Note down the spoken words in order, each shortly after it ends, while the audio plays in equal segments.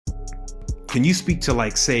Can you speak to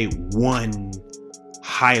like, say, one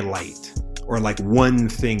highlight or like one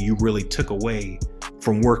thing you really took away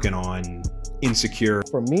from working on Insecure?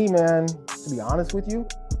 For me, man, to be honest with you,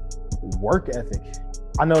 work ethic.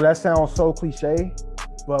 I know that sounds so cliche,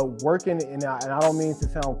 but working, and I don't mean to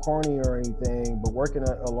sound corny or anything, but working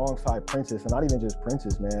alongside Princess, and not even just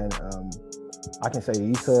Princess, man. I can say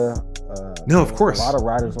Issa. No, of course. A lot of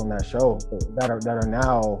writers on that show that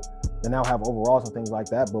now have overalls and things like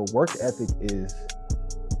that. But work ethic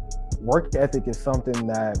is something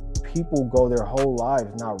that people go their whole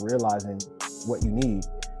lives not realizing what you need.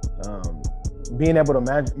 Being able to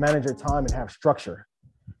manage your time and have structure.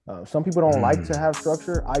 Some people don't like to have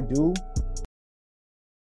structure. I do.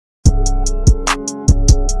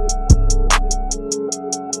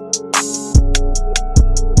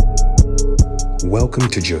 Welcome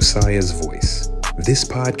to Josiah's Voice. This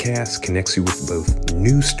podcast connects you with both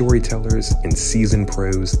new storytellers and seasoned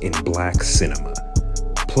pros in Black cinema.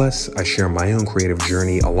 Plus, I share my own creative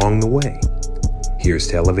journey along the way. Here's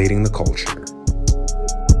to elevating the culture.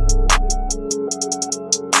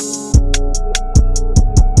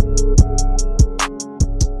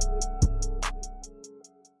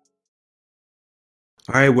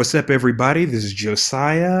 All right, what's up, everybody? This is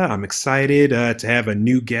Josiah. I'm excited to have a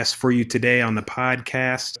new guest for you today on the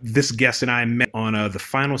podcast. This guest and I met on the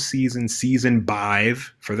final season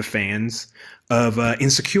 5 for the fans of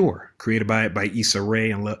Insecure, created by Issa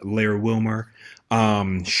Rae and Larry Wilmer.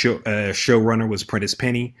 Showrunner was Prentice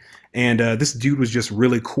Penny. And this dude was just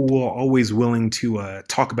really cool, always willing to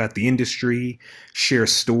talk about the industry, share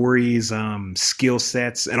stories, skill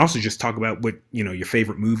sets, and also just talk about what, your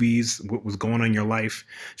favorite movies, what was going on in your life.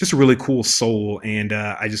 Just a really cool soul. And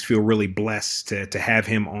I just feel really blessed to have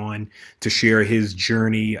him on to share his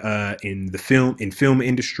journey in the film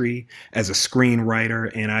industry as a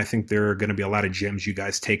screenwriter. And I think there are going to be a lot of gems you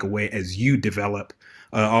guys take away as you develop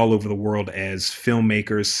all over the world as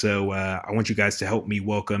filmmakers. So I want you guys to help me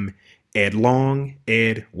welcome Ed Long.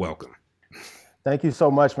 Ed, welcome. Thank you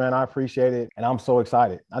so much, man. I appreciate it. And I'm so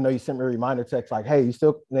excited. I know you sent me a reminder text like, hey, you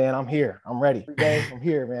still, man, I'm here. I'm ready. I'm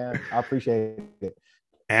here, man. I appreciate it.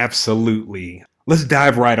 Absolutely. Let's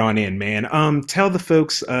dive right on in, man. Tell the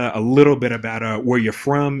folks a little bit about where you're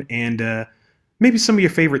from and maybe some of your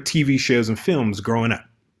favorite TV shows and films growing up.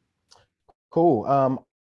 Cool.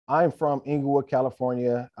 I'm from Inglewood,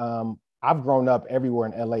 California. I've grown up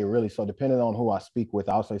everywhere in LA, really. So depending on who I speak with,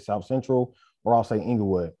 I'll say South Central or I'll say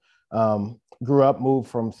Inglewood. Grew up, moved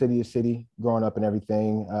from city to city, growing up and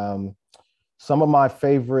everything. Some of my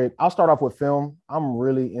favorite, I'll start off with film. I'm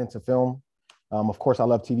really into film. Of course, I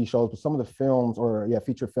love TV shows, but some of the films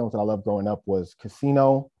feature films that I loved growing up was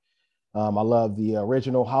Casino. I love the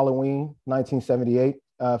original Halloween 1978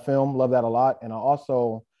 film. Love that a lot. And I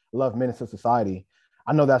also love Menace to Society.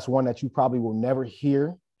 I know that's one that you probably will never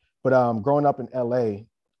hear, but growing up in LA, I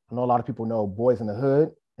know a lot of people know Boys in the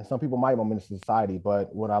Hood, and some people might know Menace to Society,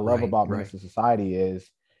 but what I love about Menace to Society is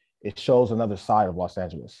it shows another side of Los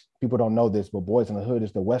Angeles. People don't know this, but Boys in the Hood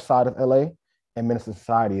is the west side of LA, and Menace to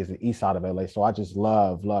Society is the east side of LA. So I just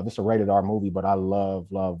love, it's a rated R movie, but I love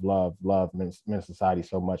Menace to Society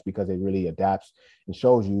so much because it really adapts and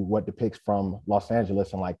shows you what depicts from Los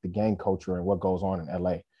Angeles and like the gang culture and what goes on in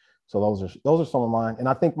LA. So those are some of mine. And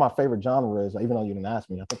I think my favorite genre is, even though you didn't ask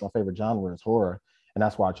me, I think my favorite genre is horror. And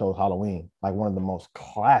that's why I chose Halloween, like one of the most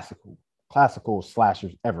classical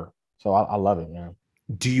slashers ever. So I love it, man.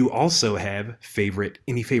 Do you also have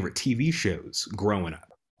any favorite TV shows growing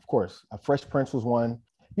up? Of course. Fresh Prince was one.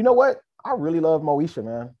 You know what? I really love Moesha,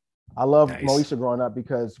 man. I love Moesha growing up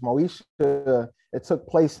because Moesha, it took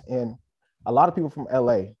place in, a lot of people from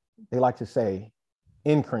LA, they like to say,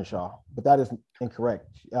 in Crenshaw, but that is incorrect.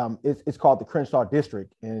 It's called the Crenshaw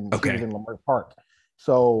District, and she was in Leimert Park.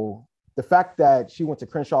 So the fact that she went to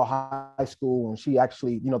Crenshaw High School and she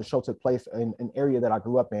actually, the show took place in an area that I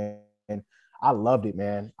grew up in, and I loved it,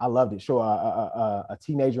 man. I loved it. Show a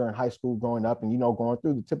teenager in high school growing up and, going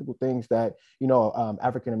through the typical things that,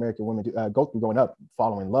 African-American women go through growing up,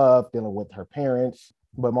 falling in love, dealing with her parents.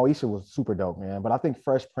 But Moesha was super dope, man. But I think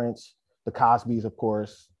Fresh Prince, The Cosbys, of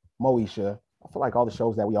course, Moesha, I feel like all the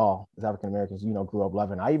shows that we all, as African-Americans, grew up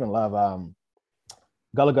loving. I even love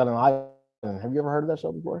Gullah Gullah Island. Have you ever heard of that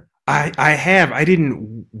show before? I have. I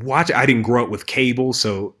didn't watch it. I didn't grow up with cable,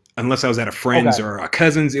 so unless I was at a friend's or a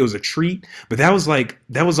cousin's, it was a treat. But that was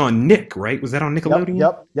on Nick, right? Was that on Nickelodeon?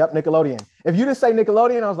 Yep, Nickelodeon. If you didn't say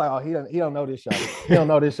Nickelodeon, I was like, oh, he don't know this show. He don't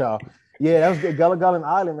know this show. Yeah, that was good. Gullah Gullah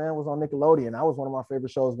Island, man, was on Nickelodeon. That was one of my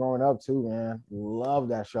favorite shows growing up too, man. Love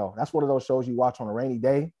that show. That's one of those shows you watch on a rainy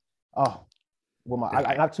day. Oh, well,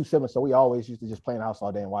 I have two siblings, so we always used to just play in the house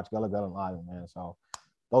all day and watch Gullah Gullah Island, man. So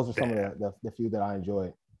those are some of That the few that I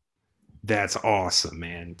enjoyed. that's awesome,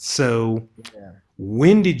 man. So Yeah.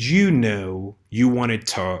 when did you know you wanted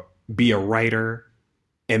to be a writer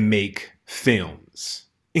and make films,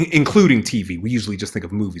 including TV? We usually just think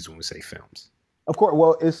of movies when we say films. Of course,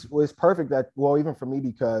 well, it's perfect that, well, even for me,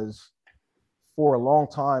 because for a long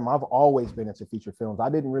time I've always been into feature films. I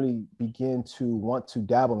didn't really begin to want to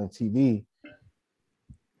dabble in TV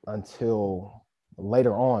until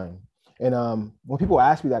later on. And when people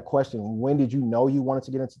ask me that question, when did you know you wanted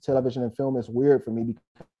to get into television and film? It's weird for me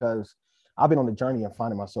because I've been on the journey of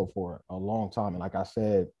finding myself for a long time. And like I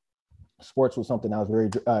said, sports was something that was very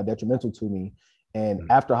detrimental to me. And Mm.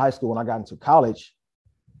 after high school, when I got into college,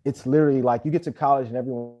 it's literally like you get to college and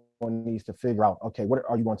everyone needs to figure out, okay, what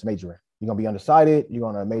are you going to major in? You're going to be undecided. You're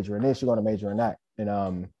going to major in this. You're going to major in that.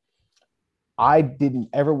 And I didn't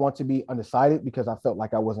ever want to be undecided because I felt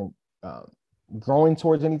like I wasn't um, growing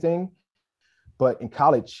towards anything. But in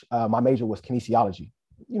college, my major was kinesiology.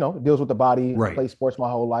 You know, it deals with the body. I Right. played sports my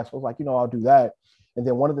whole life. So I was like, I'll do that. And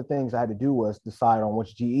then one of the things I had to do was decide on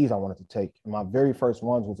which GEs I wanted to take. And my very first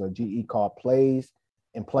ones was a GE called Plays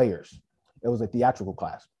and Players. It was a theatrical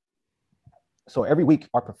class. So every week,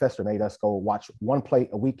 our professor made us go watch one play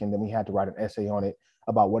a week, and then we had to write an essay on it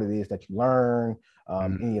about what it is that you learn,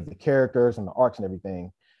 any of the characters and the arcs and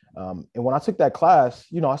everything. And when I took that class,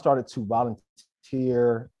 I started to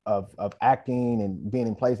volunteer of acting and being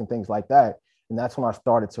in plays and things like that. And that's when I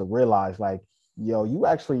started to realize, like, you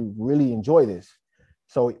actually really enjoy this.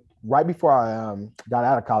 So right before I got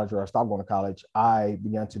out of college, or I stopped going to college, I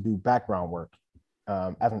began to do background work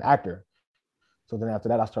as an actor. So then after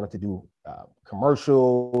that, I started to do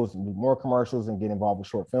commercials and do more commercials and get involved with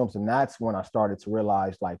short films. And that's when I started to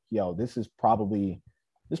realize, like, this is probably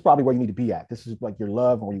where you need to be at. This is like your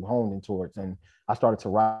love and where you honed in towards. And I started to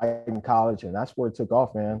write in college, and that's where it took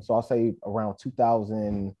off, man. So I'll say around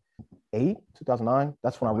 2008, 2009,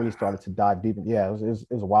 that's when I really Wow. started to dive deep. Yeah, it was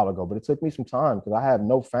a while ago, but it took me some time because I have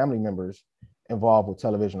no family members involved with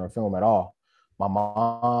television or film at all. My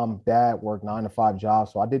mom, dad worked 9 to 5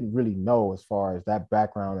 jobs. So I didn't really know as far as that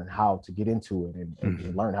background and how to get into it and just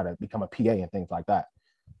Mhm. learn how to become a PA and things like that.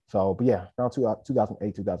 So, but yeah, around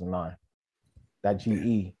 2008, 2009, that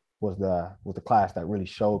GE was the class that really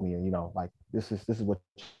showed me, and like this is what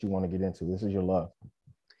you want to get into. This is your love.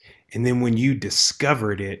 And then when you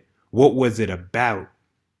discovered it, what was it about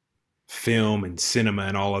film and cinema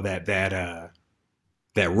and all of that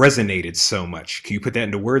resonated so much? Can you put that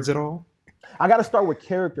into words at all? I got to start with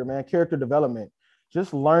character, man, character development,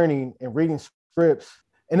 just learning and reading scripts.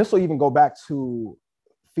 And this will even go back to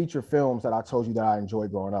feature films that I told you that I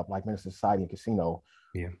enjoyed growing up, like Menace to Society and Casino.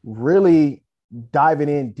 Yeah. Really diving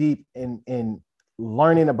in deep in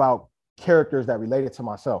learning about characters that related to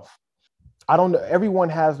myself. I don't know. Everyone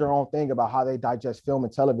has their own thing about how they digest film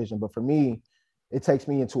and television, but for me, it takes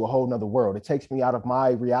me into a whole nother world. It takes me out of my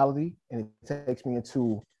reality, and it takes me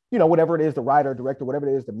into, whatever it is, the writer, director, whatever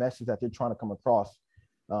it is, the message that they're trying to come across.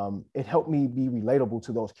 It helped me be relatable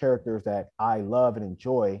to those characters that I love and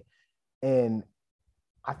enjoy. And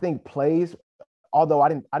I think plays, although I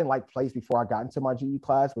didn't like plays before I got into my GE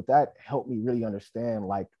class, but that helped me really understand,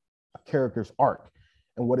 like, a character's arc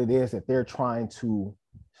and what it is that they're trying to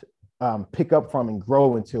pick up from and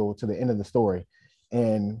grow until to the end of the story.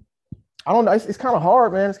 And I don't know, it's kind of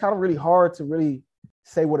hard, man. It's kind of really hard to really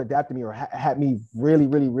say what adapted me or had me really,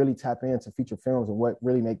 really, really tap into feature films and what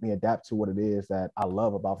really make me adapt to what it is that I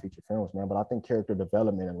love about feature films, man. But I think character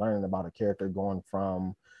development and learning about a character going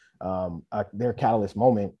from their catalyst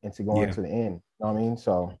moment into going Yeah. to the end. You know what I mean?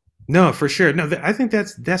 So No, for sure. No, I think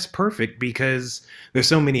that's perfect because there's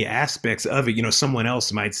so many aspects of it. Someone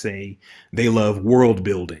else might say they love world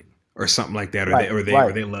building or something like that, or they right, or they or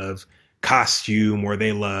right. they love costume, or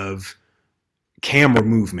they love camera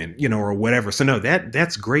movement, or whatever. So no,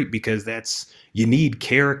 that's great because that's you need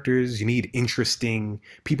characters, you need interesting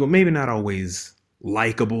people, maybe not always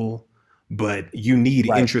likable, but you need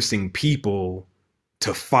Right. interesting people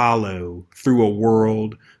to follow through a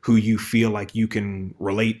world who you feel like you can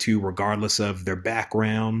relate to regardless of their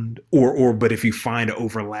background, or but if you find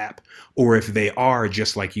overlap, or if they are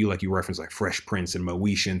just like you referenced like Fresh Prince and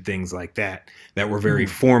Moesha and things like that were very Mhm.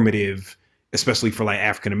 formative, especially for like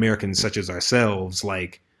African Americans such as ourselves.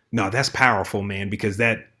 Like, no, that's powerful, man, because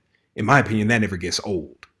that, in my opinion, that never gets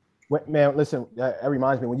old. Man, listen, that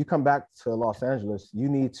reminds me, when you come back to Los Angeles, you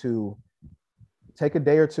need to take a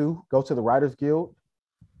day or two, go to the Writers Guild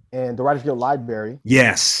and the Writers Guild Library,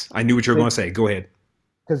 Yes, I knew what you were going to say. Go ahead.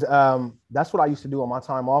 because that's what I used to do on my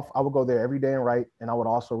time off. I would go there every day and write, and I would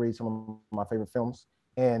also read some of my favorite films.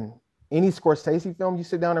 And any Scorsese film you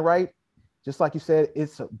sit down and write, just like you said,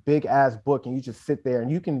 it's a big ass book, and you just sit there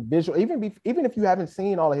and you can visual even if you haven't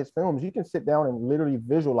seen all of his films, you can sit down and literally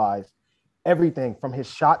visualize everything from his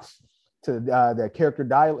shots to the character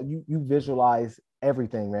dialogue. You visualize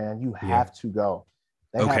everything, man. You Yeah. have to go.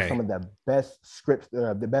 They have some Okay. of the best scripts,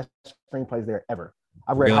 the best screenplays there ever.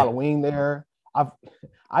 I've read Really? Halloween there. I've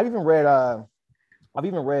I've even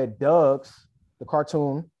read Doug's the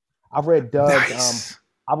cartoon. I've read Doug's Nice.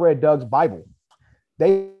 I've read Doug's Bible.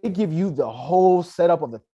 They give you the whole setup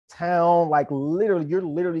of the town, like literally, you're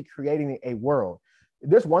literally creating a world.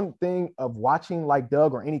 There's one thing of watching like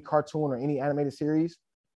Doug or any cartoon or any animated series,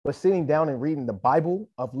 but sitting down and reading the Bible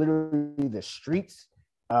of literally the streets,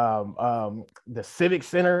 the civic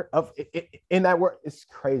center of in that world, it's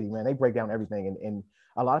crazy, man. They break down everything, and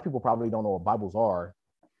a lot of people probably don't know what Bibles are,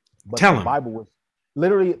 but Tell the him. Bible was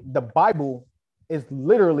literally the Bible is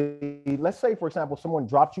literally, let's say, for example, someone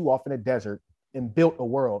dropped you off in a desert and built a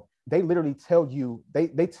world. They literally tell you,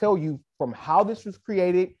 they tell you from how this was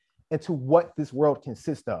created and to what this world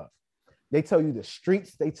consists of. They tell you the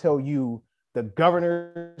streets, they tell you the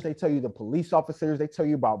governors, they tell you the police officers, they tell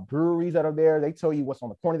you about breweries that are there, they tell you what's on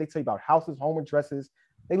the corner, they tell you about houses, home addresses,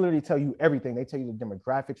 they literally tell you everything. They tell you the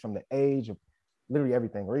demographics from the age of literally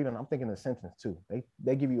everything, or even I'm thinking the sentence too.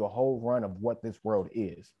 They give you a whole run of what this world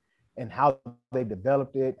is and how they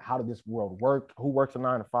developed it, how did this world work, who works a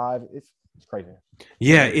 9 to 5. It's crazy. It's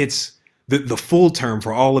Yeah, crazy. it's the full term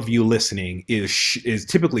for all of you listening is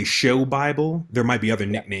typically show Bible. There might be other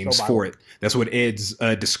Yeah, show nicknames for Bible. it. That's what Ed's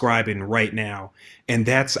describing right now, and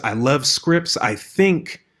that's I love scripts. I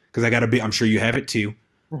think because I got a bit. I'm sure you have it too. I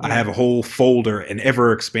Mm-hmm. have a whole folder, an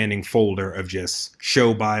ever expanding folder of just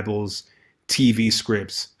show Bibles, TV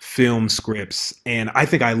scripts, film scripts, and I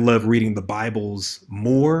think I love reading the Bibles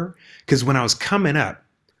more because when I was coming up,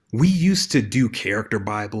 we used to do character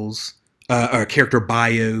Bibles, or character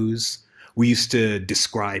bios. We used to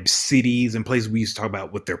describe cities and places. We used to talk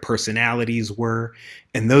about what their personalities were.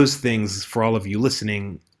 And those things, for all of you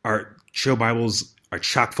listening, are show Bibles are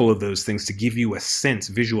chock full of those things to give you a sense,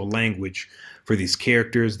 visual language for these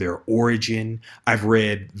characters, their origin. I've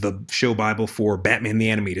read the show Bible for Batman the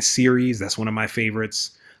Animated Series. That's one of my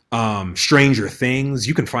favorites. Stranger Things,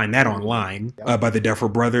 you can find that online Yep. by the Duffer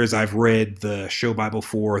Brothers. I've read the show Bible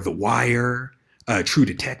for The Wire, True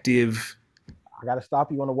Detective. I got to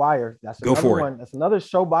stop you on the wire. That's Go another for it. one. That's another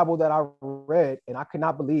show Bible that I read, and I could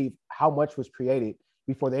not believe how much was created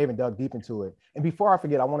before they even dug deep into it. And before I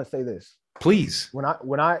forget, I want to say this: Please. when I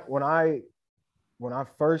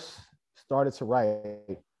first started to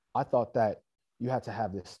write, I thought that you had to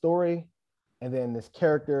have this story, and then this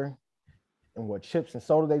character, and what chips and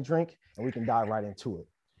soda they drink, and we can dive right into it.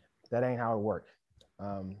 That ain't how it worked.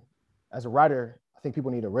 Um, as a writer, I think people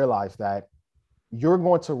need to realize that you're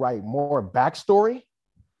going to write more backstory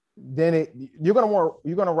than it. You're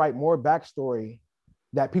gonna write more backstory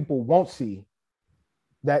that people won't see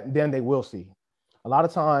that then they will see. A lot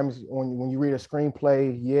of times when you read a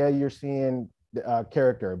screenplay, yeah, you're seeing the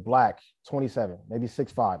character black, 27, maybe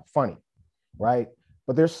 6'5", funny, right?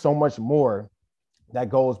 But there's so much more that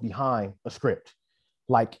goes behind a script.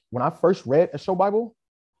 Like when I first read a show Bible,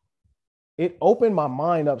 it opened my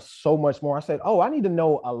mind up so much more. I said, oh, I need to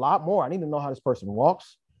know a lot more. I need to know how this person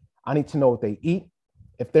walks. I need to know what they eat.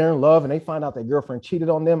 If they're in love and they find out their girlfriend cheated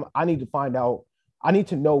on them, I need to find out. I need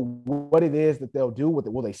to know what it is that they'll do.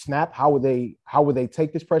 Will they snap? How would they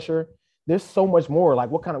take this pressure? There's so much more. Like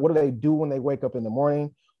what do they do when they wake up in the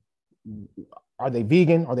morning? Are they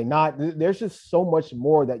vegan? Are they not? There's just so much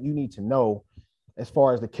more that you need to know as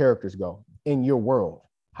far as the characters go in your world.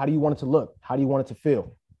 How do you want it to look? How do you want it to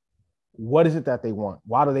feel? What is it that they want?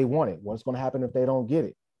 Why do they want it? What's going to happen if they don't get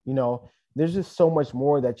it? There's just so much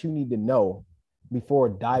more that you need to know before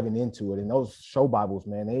diving into it. And those show Bibles,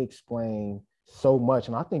 man, they explain so much.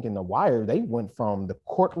 And I think in The Wire, they went from the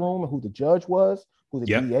courtroom, who the judge was, who the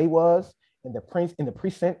Yep. DA was, and the prince in the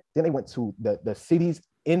precinct. Then they went to the cities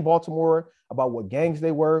in Baltimore about what gangs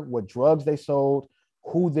they were, what drugs they sold,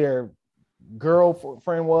 who their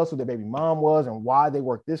girlfriend was, who their baby mom was, and why they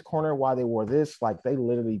worked this corner, why they wore this. Like they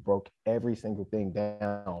literally broke every single thing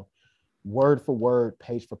down, word for word,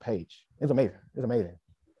 page for page. It's amazing. It's amazing.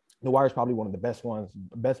 The Wire is probably one of the best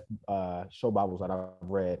show Bibles that I've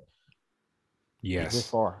read Yes.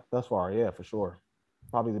 thus far. Yeah, for sure.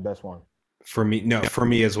 Probably the best one. For me, no, for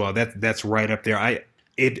me as well. That's right up there.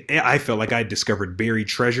 I felt like I discovered buried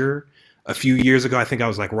treasure a few years ago. I think I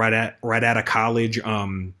was like right out of college.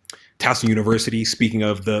 Towson University. Speaking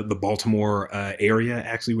of the Baltimore area,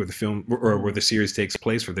 actually, where the film or where the series takes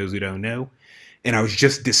place. For those who don't know, And I was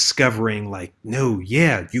just discovering, like, no,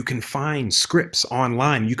 yeah, you can find scripts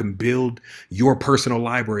online. You can build your personal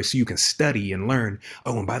library so you can study and learn.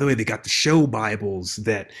 Oh, and by the way, they got the show Bibles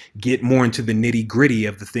that get more into the nitty gritty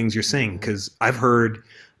of the things you're saying. Mhm. Because I've heard,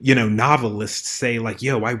 novelists say, like,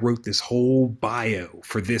 yo, I wrote this whole bio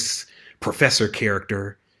for this professor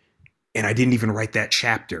character and I didn't even write that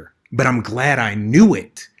chapter. But I'm glad I knew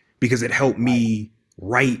it because it helped Right. me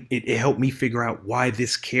write it helped me figure out why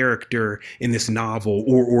this character in this novel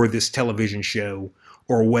or this television show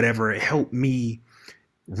or whatever. It helped me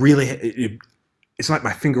really it's like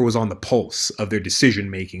my finger was on the pulse of their decision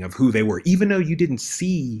making of who they were, even though you didn't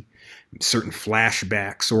see certain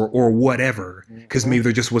flashbacks or whatever, because maybe Mhm.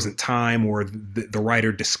 there just wasn't time or the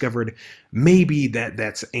writer discovered maybe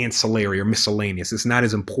that's ancillary or miscellaneous. It's not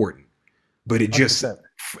as important, but it just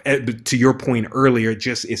 100%. to your point earlier, it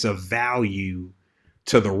just is a value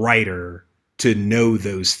to the writer to know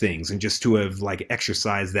those things and just to have like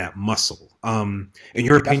exercised that muscle. In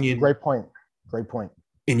your That's a opinion, great point. Great point.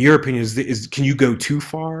 is can you go too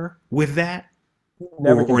far with that You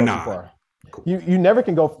never can or go too not? far. Cool. You never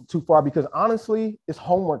can go too far because honestly, it's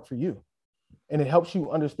homework for you, and it helps you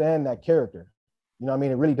understand that character. You know what I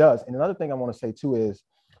mean? It really does. And another thing I want to say too is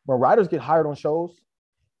when writers get hired on shows,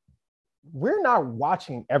 we're not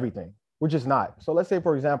watching everything. We're just not. So let's say,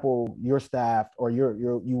 for example, you're staffed or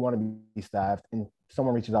you want to be staffed, and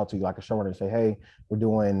someone reaches out to you like a showrunner and say, "Hey, we're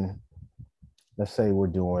doing, let's say we're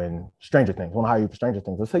doing Stranger Things. I want to hire you for Stranger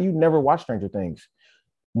Things. Let's say you never watched Stranger Things.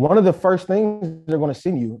 One of the first things they're going to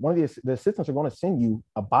send you, one of the assistants are going to send you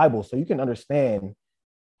a Bible so you can understand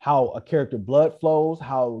how a character blood flows,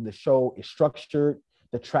 how the show is structured,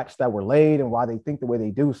 the tracks that were laid, and why they think the way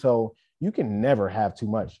they do. So you can never have too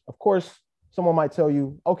much. Of course, someone might tell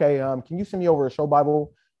you, okay, can you send me over a show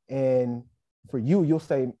Bible? And for you, you'll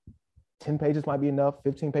say 10 pages might be enough,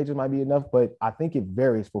 15 pages might be enough, but I think it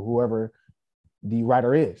varies for whoever the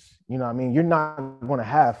writer is. You know what I mean? You're not going to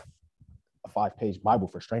have a 5-page Bible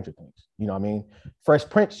for Stranger Things. You know what I mean? Fresh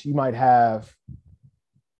Prince, you might have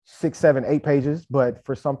 6, 7, 8 pages, but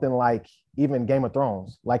for something like even Game of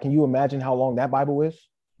Thrones, like, can you imagine how long that Bible is?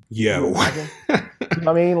 Can you Yo. imagine? You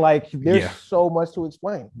know what I mean? Like, there's Yeah. so much to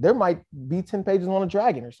explain. There might be 10 pages on a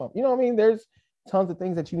dragon or something. You know what I mean? There's tons of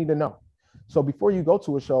things that you need to know. So before you go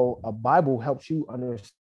to a show, a Bible helps you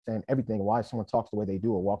understand everything, why someone talks the way they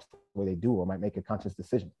do or walks the way they do or might make a conscious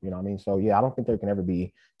decision. You know what I mean? So yeah, I don't think there can ever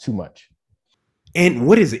be too much. And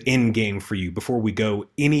what is end game for you before we go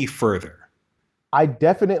any further? I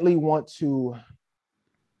definitely want to,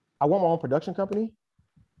 I want my own production company,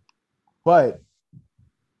 but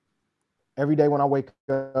every day when I wake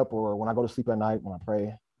up or when I go to sleep at night, when I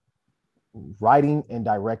pray, writing and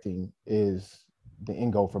directing is the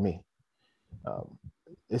end goal for me. Um,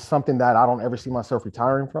 it's something that I don't ever see myself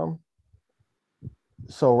retiring from.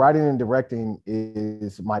 So writing and directing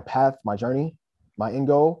is my path, my journey, my end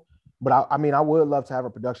goal. But I mean, I would love to have a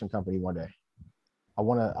production company one day. I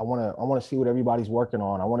want to see what everybody's working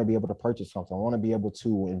on. I want to be able to purchase something. I want to be able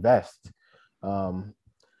to invest. Um,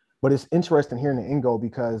 but it's interesting hearing the end goal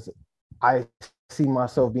because I see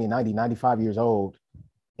myself being 90, 95 years old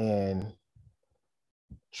and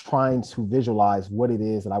trying to visualize what it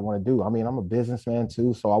is that I want to do. I mean, I'm a businessman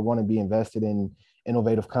too, so I want to be invested in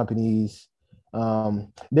innovative companies.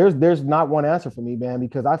 There's not one answer for me, man,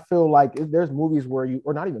 because I feel like there's movies where you,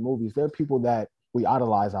 or not even movies, there are people that we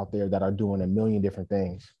idolize out there that are doing a million different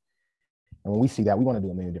things. And when we see that, we want to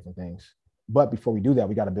do a million different things. But before we do that,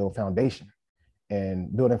 we got to build foundation.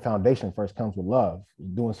 And building foundation first comes with love,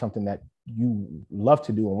 doing something that you love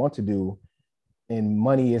to do and want to do, and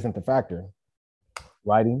money isn't the factor.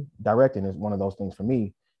 Writing, directing is one of those things for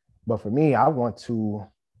me. But for me, I want to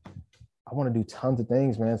do tons of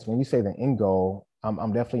things, man. So when you say the end goal,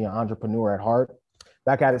 I'm definitely an entrepreneur at heart.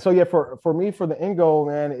 Back at it. So yeah, for me, for the end goal,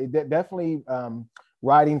 man, definitely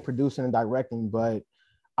writing, producing, and directing. But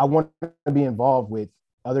I want to be involved with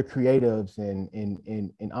other creatives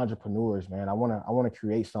and entrepreneurs, man. I want to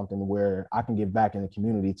create something where I can give back in the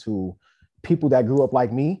community to people that grew up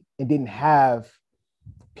like me and didn't have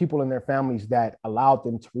people in their families that allowed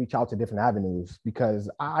them to reach out to different avenues because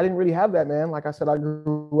I didn't really have that, man. Like I said, I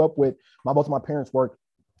grew up with both of my parents worked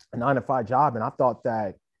a 9 to 5 job, and I thought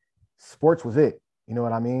that sports was it. You know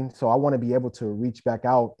what I mean? So I want to be able to reach back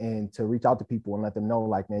out and to reach out to people and let them know,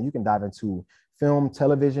 like, man, you can dive into film,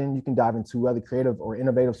 television, you can dive into other creative or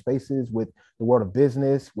innovative spaces with the world of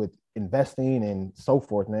business, with investing and so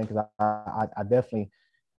forth, man. Because I definitely,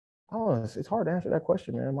 I don't know, it's hard to answer that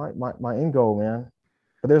question, man. My end goal, man.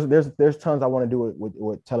 But there's tons I want to do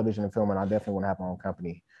with television and film, and I definitely want to have my own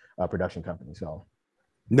company, production company. So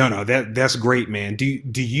No, no, that's great, man. Do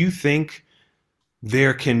you think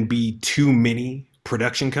there can be too many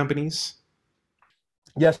production companies?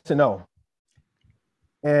 Yes to no.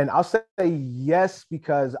 And I'll say yes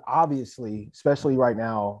because obviously, especially right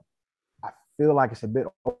now, I feel like it's a bit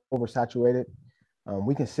oversaturated.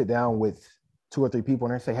 We can sit down with two or three people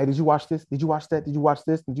and say, "Hey, did you watch this? Did you watch that? Did you watch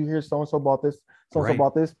this? Did you hear so and so about this? So and so Right.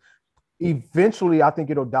 about this?" Eventually, I think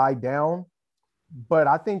it'll die down. But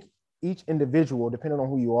I think each individual, depending on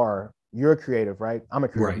who you are, you're a creative, right? I'm a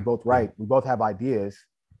creative. We Right. both Right. write. We both have ideas.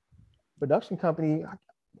 Production company,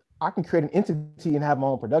 I can create an entity and have my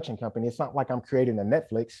own production company. It's not like I'm creating a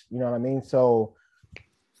Netflix. You know what I mean? So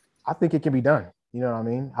I think it can be done. You know what I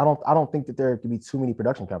mean? I don't think that there can be too many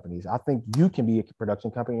production companies. I think you can be a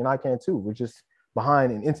production company and I can too. We're just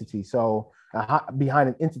behind an entity. So behind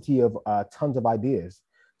an entity of tons of ideas.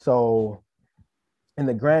 So in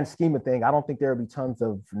the grand scheme of things, I don't think there will be tons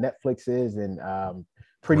of Netflixes and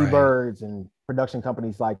Pretty Right. Birds and production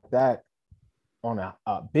companies like that on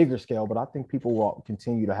a bigger scale. But I think people will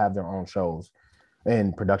continue to have their own shows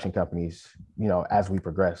and production companies, as we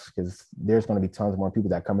progress, because there's going to be tons more people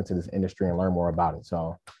that come into this industry and learn more about it.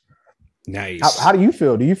 So, how Nice. do you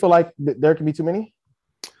feel? Do you feel like there can be too many?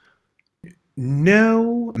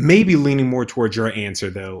 No, maybe leaning more towards your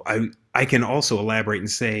answer though. I can also elaborate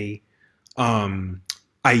and say, um,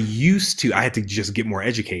 I had to just get more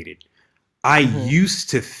educated. I Mm-hmm. used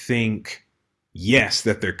to think, yes,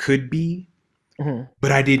 that there could be, Mm-hmm.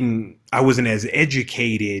 but I wasn't as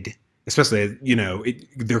educated, especially,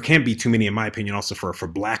 there can't be too many, in my opinion, also for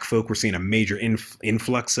black folk. We're seeing a major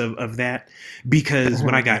influx of that because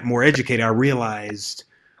when I Mm-hmm. got more educated, I realized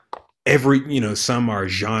some are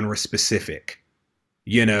genre specific.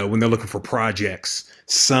 When they're looking for projects,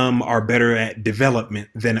 some are better at development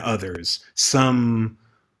than others. Some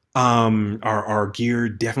are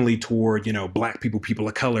geared definitely toward black people, people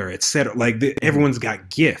of color, etc. Like Mm-hmm. everyone's got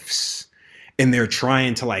gifts, and they're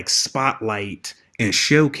trying to like spotlight and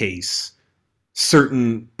showcase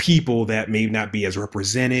certain people that may not be as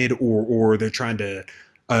represented, or they're trying to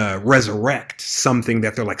resurrect something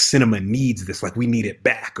that they're like, cinema needs this, like we need it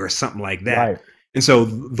back or something like that. Right. And so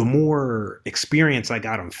the more experience I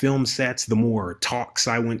got on film sets, the more talks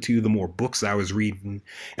I went to, the more books I was reading,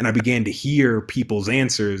 and I began to hear people's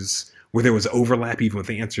answers where there was overlap even with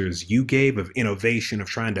the answers you gave of innovation, of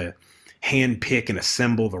trying to handpick and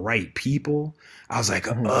assemble the right people. I was like,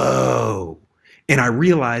 Mm-hmm. oh. And I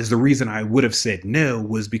realized the reason I would have said no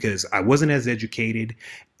was because I wasn't as educated.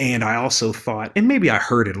 And I also thought, and maybe I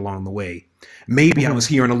heard it along the way, maybe I was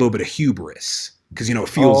Mm-hmm. hearing a little bit of hubris because, it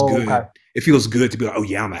feels Oh, good. okay. It feels good to be like, oh,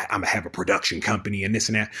 yeah, I'm going to have a production company and this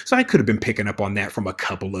and that. So I could have been picking up on that from a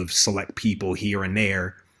couple of select people here and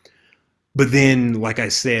there. But then, like I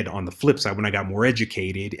said, on the flip side, when I got more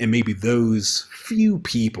educated, and maybe those few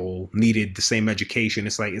people needed the same education,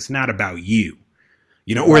 it's like, it's not about you,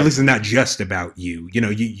 or at Right. least it's not just about you.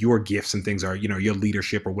 Your gifts and things are, your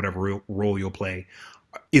leadership or whatever role you'll play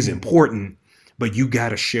is Mm-hmm. important, but you got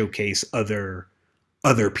to showcase other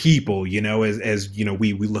people, as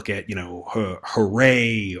we look at,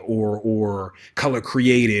 Hooray or Color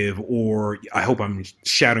Creative, or I hope I'm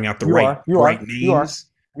shouting out the You right are. You right are. You are. names.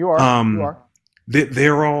 You are. You um are.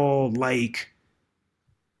 they're all like,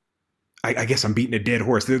 I guess I'm beating a dead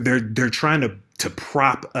horse. They're trying to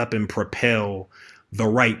prop up and propel the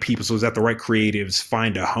right people, so that the right creatives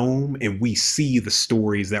find a home, and we see the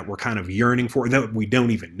stories that we're kind of yearning for, that we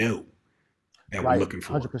don't even know that we're Right. looking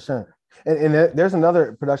for. 100%. And there's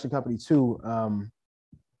another production company too.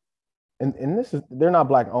 And this is they're not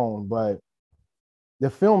black owned, but the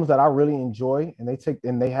films that I really enjoy and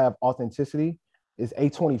they have authenticity is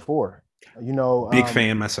A24. You know, Big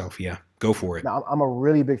fan myself. Yeah, go for it. now I'm a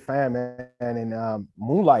really big fan, man. And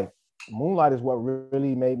Moonlight is what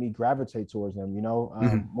really made me gravitate towards them.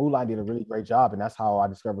 Hmm. Moonlight did a really great job, and that's how I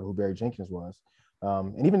discovered who Barry Jenkins was.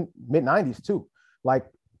 And even mid '90s too. Like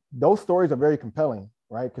those stories are very compelling,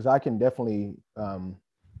 right? Because I can definitely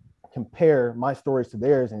compare my stories to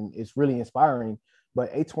theirs, and it's really inspiring.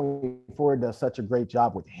 But A24 does such a great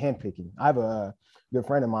job with handpicking. I have a good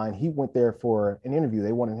friend of mine. He went there for an interview.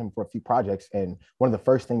 They wanted him for a few projects, and one of the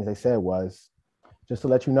first things they said was, "Just to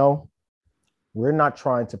let you know, we're not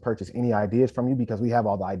trying to purchase any ideas from you because we have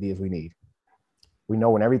all the ideas we need. We know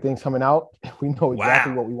when everything's coming out. We know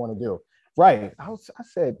exactly Wow. what we want to do." Right. I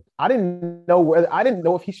said, I didn't know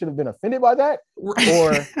if he should have been offended by that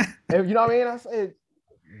or, you know what I mean? I said,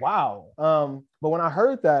 wow. But when I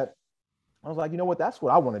heard that, I was like, you know what? That's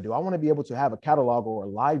what I want to do. I want to be able to have a catalog or a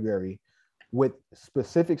library with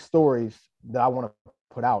specific stories that I want to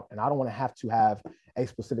put out, and I don't want to have a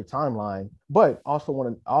specific timeline, but also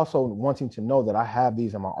wanting to know that I have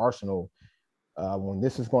these in my arsenal when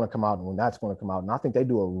this is going to come out and when that's going to come out. And I think they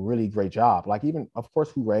do a really great job. Like even, of course,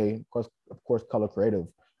 Hooray, of course, Color Creative.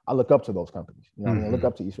 I look up to those companies. You know what I mean? I look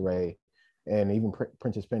up to Issa Rae and even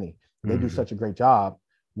Princess Penny. They do such a great job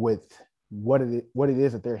with what it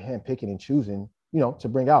is that they're handpicking and choosing, to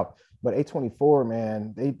bring out. But A24,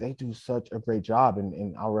 man, they do such a great job.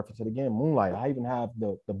 And I'll reference it again, Moonlight. I even have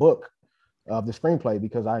the book of the screenplay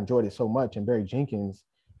because I enjoyed it so much. And Barry Jenkins,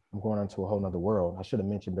 I'm going on to a whole nother world. I should have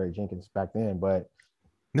mentioned Barry Jenkins back then, but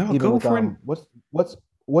no, even go with, for it.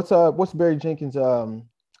 What's Barry Jenkins?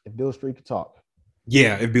 If Beale Street Could Talk.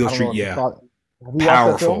 Yeah, if Beale Street, yeah.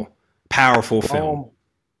 Powerful film.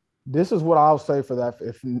 This is what I'll say for that.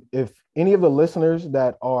 If any of the listeners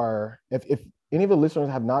if any of the listeners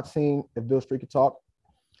have not seen If Beale Street Could Talk,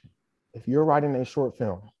 if you're writing a short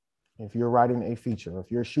film, if you're writing a feature,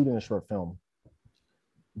 if you're shooting a short film,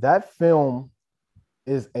 that film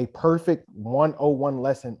is a perfect 101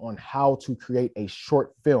 lesson on how to create a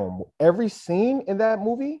short film. Every scene in that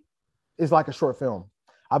movie is like a short film.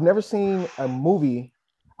 I've never seen a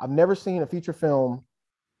feature film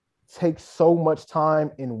take so much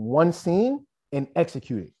time in one scene and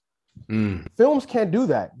execute it. Films can't do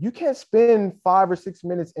that. You can't spend 5 or 6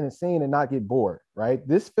 minutes in a scene and not get bored, right?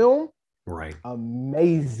 This film, right,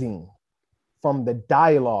 amazing. From the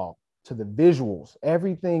dialogue to the visuals,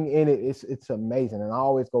 everything in it, it's amazing. And I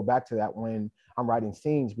always go back to that when I'm writing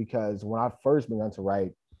scenes, because when I first began to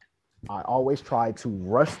write, I always tried to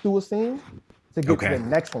rush through a scene to get to the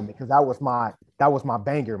next one, because that was my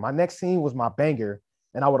banger. My next scene was my banger,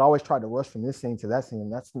 and I would always try to rush from this scene to that scene,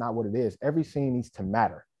 and that's not what it is. Every scene needs to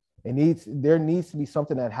matter. There needs to be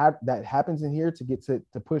something that happens in here to get to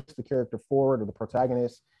push the character forward, or the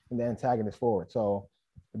protagonist and the antagonist forward. So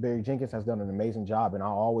Barry Jenkins has done an amazing job, and I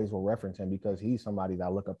always will reference him because he's somebody that I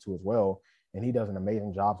look up to as well, and he does an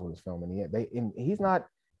amazing job with his film. And he's not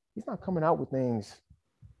coming out with things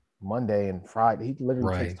Monday and Friday. He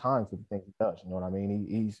literally takes time for the things he does. You know what I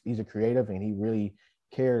mean? He's a creative, and he really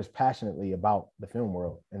cares passionately about the film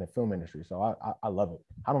world and the film industry. So I love it.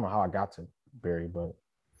 I don't know how I got to Barry, but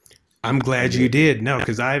I'm glad you did. No,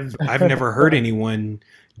 because I've never heard anyone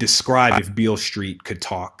describe If Beale Street Could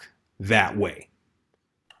Talk that way.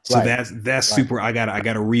 So that's super. I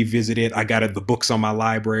gotta revisit it. I got the books on my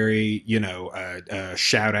library.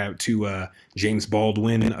 Shout out to James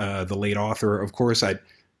Baldwin, the late author. Of course,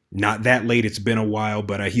 not that late. It's been a while,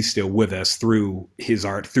 but he's still with us through his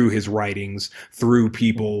art, through his writings, through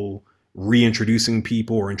people reintroducing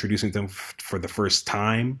people or introducing them for the first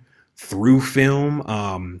time through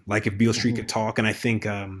film. Like If Beale Street Could Talk, and I think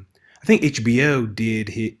HBO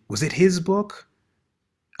did. Was it his book?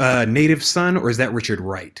 Native Son, or is that Richard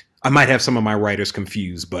Wright? I might have some of my writers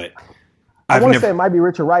confused, but I want to say it might be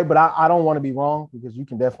Richard Wright, but I don't want to be wrong, because you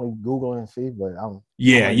can definitely Google and see. But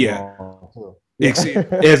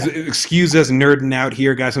excuse us nerding out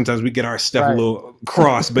here, guys. Sometimes we get our stuff a little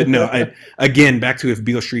crossed, but no. Again, back to If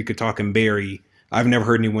Beale Street Could Talk and Barry. I've never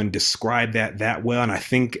heard anyone describe that well, and I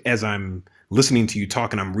think as I'm listening to you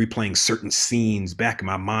talk and I'm replaying certain scenes back in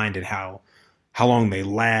my mind and how long they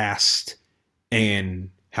last and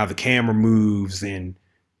how the camera moves, and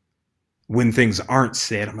when things aren't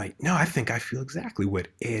said, I'm like, no, I think I feel exactly what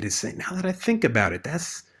Ed is saying. Now that I think about it, I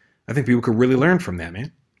think people could really learn from that, man.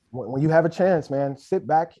 When you have a chance, man, sit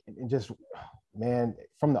back and just, man,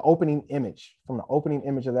 from the opening image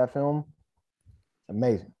of that film,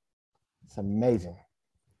 amazing. It's amazing.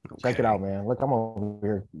 Okay. Check it out, man. Look, I'm over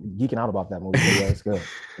here geeking out about that movie. Yeah, it's good.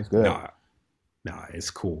 It's good. No, it's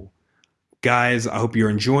cool. Guys, I hope you're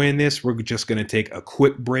enjoying this. We're just going to take a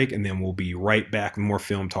quick break, and then we'll be right back with more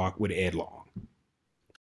film talk with Ed Long.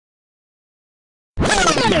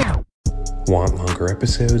 Want longer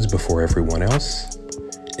episodes before everyone else?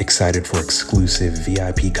 Excited for exclusive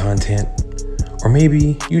VIP content? Or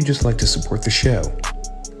maybe you just like to support the show?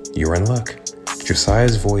 You're in luck.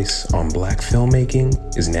 Josiah's Voice on Black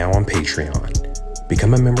Filmmaking is now on Patreon.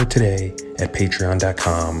 Become a member today at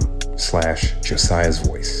patreon.com/Josiah's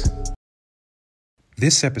Voice.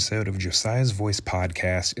 This episode of Josiah's Voice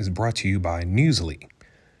podcast is brought to you by Newsly.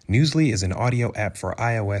 Newsly is an audio app for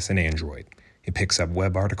iOS and Android. It picks up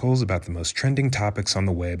web articles about the most trending topics on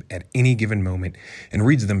the web at any given moment and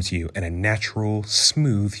reads them to you in a natural,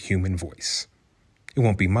 smooth human voice. It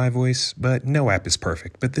won't be my voice, but no app is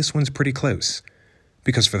perfect, but this one's pretty close.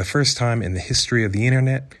 Because for the first time in the history of the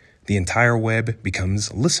internet, the entire web becomes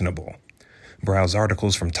listenable. Browse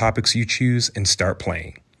articles from topics you choose and start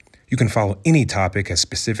playing. You can follow any topic as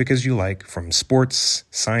specific as you like, from sports,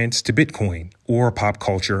 science to Bitcoin, or pop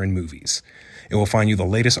culture and movies. It will find you the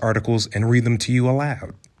latest articles and read them to you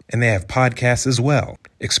aloud. And they have podcasts as well,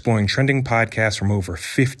 exploring trending podcasts from over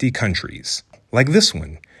 50 countries. like this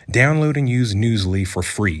one. Download and use Newsly for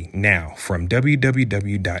free now from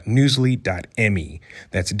www.newsly.me.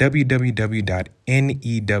 That's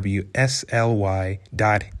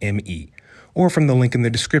www.newsly.me. Or from the link in the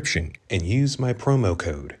description and use my promo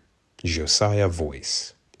code Josiah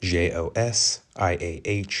Voice. JOSIAH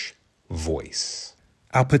Voice.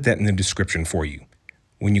 I'll put that in the description for you.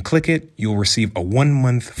 When you click it, you'll receive a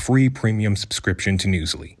 1-month free premium subscription to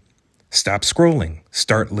Newsly. Stop scrolling.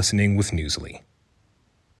 Start listening with Newsly.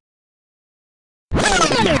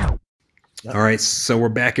 All right, so we're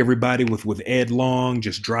back, everybody, with Ed Long,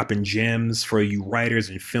 just dropping gems for you writers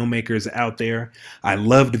and filmmakers out there. I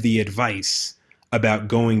loved the advice about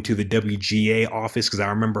going to the WGA office because I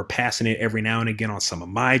remember passing it every now and again on some of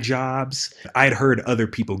my jobs. I'd heard other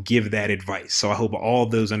people give that advice, so I hope all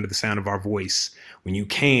those under the sound of our voice, when you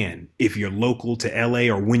can, if you're local to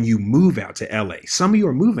LA or when you move out to LA, some of you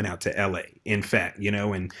are moving out to LA, in fact,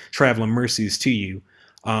 and traveling mercies to you.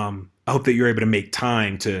 I hope that you're able to make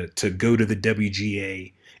time to go to the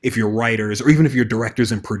WGA if you're writers or even if you're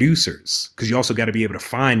directors and producers, because you also got to be able to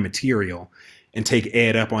find material and take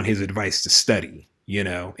Ed up on his advice to study,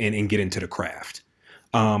 and get into the craft.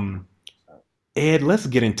 Ed, let's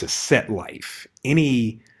get into set life.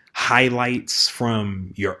 Any highlights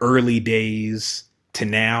from your early days to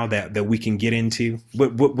now that we can get into?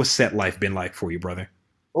 What's set life been like for you, brother?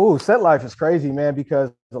 Oh, set life is crazy, man, because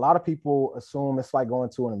a lot of people assume it's like going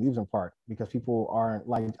to an amusement park because people aren't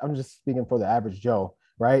like, I'm just speaking for the average Joe,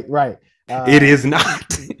 right? Right. It is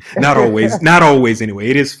not, not always anyway.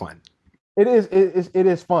 It is fun. It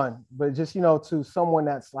is fun, but just, to someone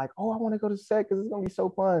that's like, oh, I want to go to set because it's going to be so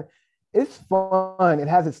fun. It's fun. It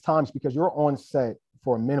has its times because you're on set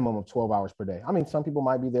for a minimum of 12 hours per day. I mean, some people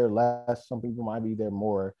might be there less, some people might be there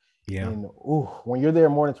more. Yeah. And when you're there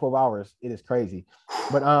more than 12 hours, it is crazy.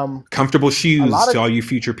 But comfortable shoes to all you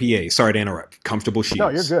future PAs. Sorry to interrupt. Comfortable shoes. No,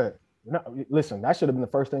 you're good. No, listen, that should have been the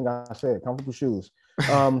first thing I said. Comfortable shoes.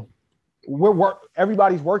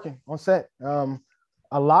 Everybody's working on set.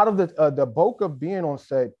 A lot of the bulk of being on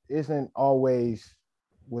set isn't always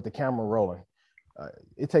with the camera rolling.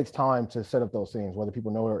 It takes time to set up those scenes, whether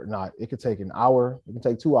people know it or not. It could take an hour, it can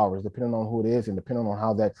take 2 hours, depending on who it is and depending on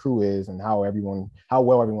how that crew is and how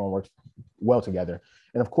well everyone works well together.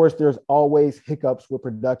 And of course, there's always hiccups with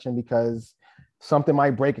production because something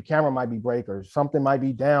might break, a camera might be break, or something might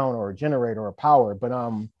be down, or a generator or power. But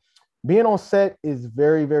being on set is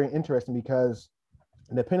very, very interesting because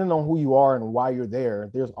depending on who you are and why you're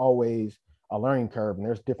there, there's always a learning curve and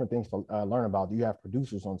there's different things to learn about. You have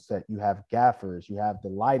producers on set, you have gaffers, you have the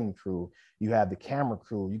lighting crew, you have the camera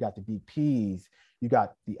crew, you got the DPs, you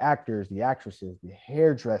got the actors, the actresses, the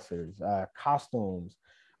hairdressers, costumes,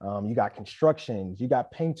 you got constructions, you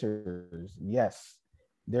got painters. Yes,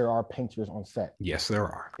 there are painters on set. Yes, there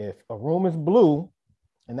are. If a room is blue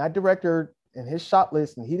and that director in his shot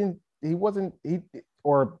list and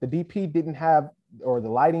or the DP didn't have, or the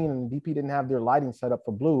lighting and the DP didn't have their lighting set up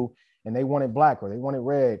for blue and they wanted black or they wanted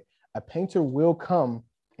red, a painter will come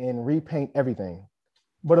and repaint everything.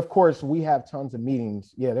 But of course, we have tons of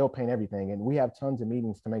meetings. Yeah, they'll paint everything. And we have tons of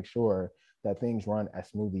meetings to make sure that things run as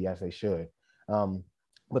smoothly as they should.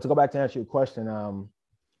 But to go back to answer your question,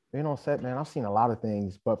 being on set, man, I've seen a lot of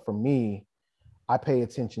things. But for me, I pay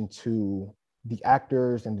attention to the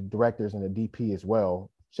actors and the directors and the DP as well,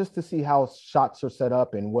 just to see how shots are set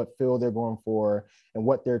up and what feel they're going for and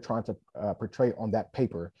what they're trying to portray on that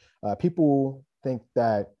paper. People think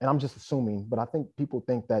that, and I'm just assuming, but I think people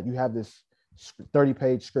think that you have this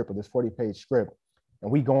 30-page script or this 40-page script,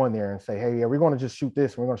 and we go in there and say, hey, yeah, we're going to just shoot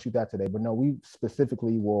this, we're going to shoot that today. But no, we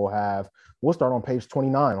specifically we'll start on page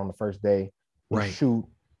 29 on the first day. We'll shoot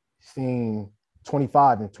scene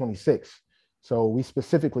 25 and 26. So we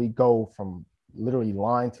specifically go from literally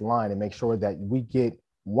line to line and make sure that we get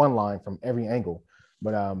one line from every angle.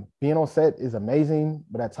 But being on set is amazing,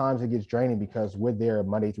 but at times it gets draining because we're there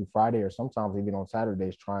Monday through Friday, or sometimes even on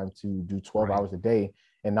Saturdays trying to do 12 hours a day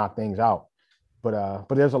and knock things out. But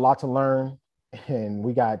there's a lot to learn, and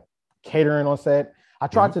we got catering on set. I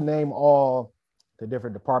tried to name all the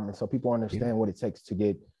different departments so people understand what it takes to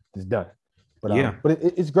get this done. But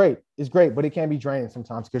it's great. It's great, but it can be draining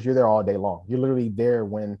sometimes because you're there all day long. You're literally there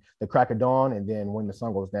when the crack of dawn and then when the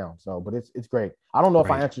sun goes down. So, but it's great. I don't know if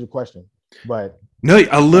I answered your question, but no,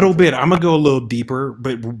 a little bit. I'm gonna go a little deeper,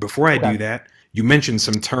 but before I do that, you mentioned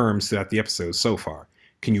some terms throughout the episode so far.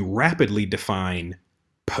 Can you rapidly define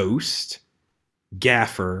post,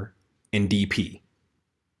 gaffer, and DP?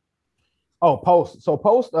 Oh, post. So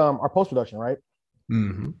post, our post production, right?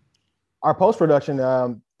 Mm-hmm. Our post production,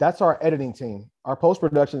 that's our editing team. Our post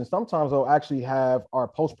production, sometimes they'll actually have our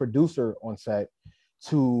post producer on set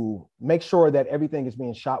to make sure that everything is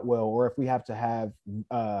being shot well, or if we have to have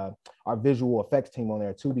our visual effects team on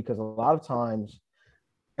there too, because a lot of times,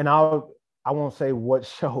 and I won't say what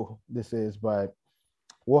show this is, but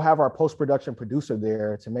we'll have our post-production producer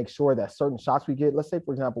there to make sure that certain shots we get, let's say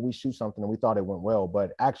for example we shoot something and we thought it went well,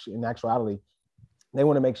 but actually in actuality they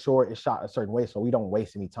want to make sure it's shot a certain way so we don't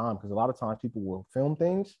waste any time, because a lot of times people will film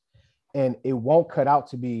things and it won't cut out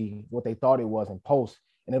to be what they thought it was in post,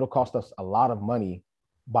 and it'll cost us a lot of money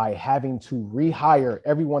by having to rehire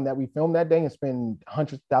everyone that we filmed that day and spend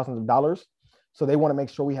hundreds of thousands of dollars. So they want to make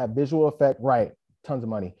sure we have visual effect, right? Tons of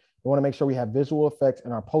money. We want to make sure we have visual effects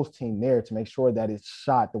and our post team there to make sure that it's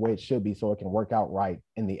shot the way it should be so it can work out right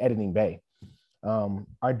in the editing bay. Our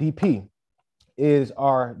DP is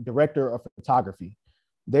our director of photography.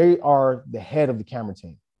 They are the head of the camera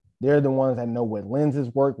team. They're the ones that know what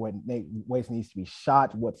lenses work, what ways needs to be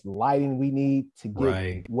shot, what's lighting we need to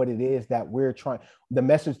get what it is that we're trying, the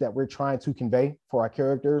message that we're trying to convey for our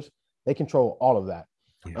characters. They control all of that.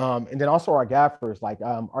 Yeah. And then also our gaffers, like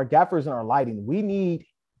our gaffers and our lighting, we need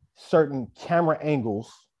certain camera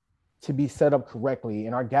angles to be set up correctly.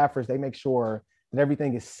 And our gaffers, they make sure that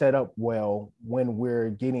everything is set up well when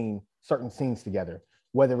we're getting certain scenes together.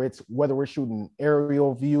 Whether we're shooting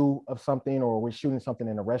aerial view of something or we're shooting something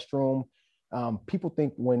in a restroom. People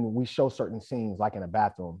think when we show certain scenes, like in a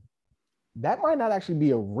bathroom, that might not actually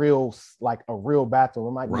be a real bathroom.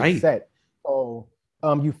 It might be a set. So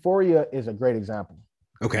Euphoria is a great example.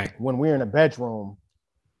 Okay. When we're in a bedroom,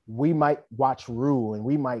 we might watch Rue and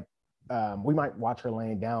we might watch her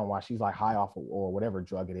laying down while she's like high off or whatever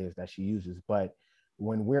drug it is that she uses. But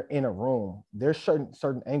when we're in a room, there's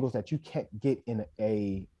certain angles that you can't get in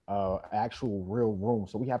a actual real room.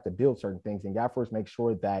 So we have to build certain things, and gaffers make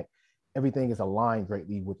sure that everything is aligned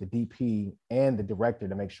greatly with the DP and the director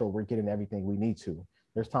to make sure we're getting everything we need to.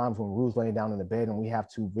 There's times when Rue's laying down in the bed and they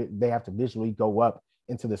have to visually go up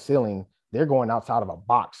into the ceiling. They're going outside of a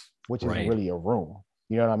box, which isn't really a room.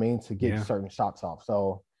 You know what I mean? To get certain shots off.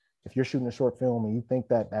 So if you're shooting a short film and you think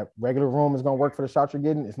that regular room is going to work for the shots you're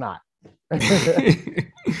getting, it's not.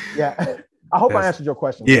 Yeah, I hope I answered your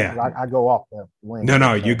question. Yeah, I go off the wing.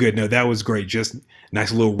 No, you're good. No, that was great. Just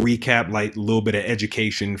nice little recap, like a little bit of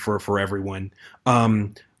education for everyone.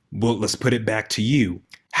 Well, let's put it back to you.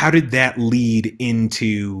 How did that lead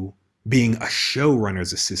into being a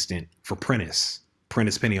showrunner's assistant for Prentice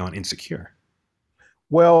Penny on Insecure?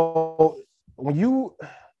 Well,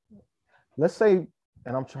 let's say,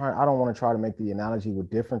 and I don't want to try to make the analogy with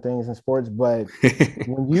different things in sports, but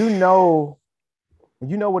when you know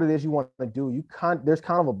what it is you want to do, there's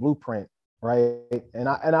kind of a blueprint, right? And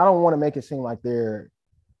I don't want to make it seem like there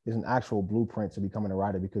is an actual blueprint to becoming a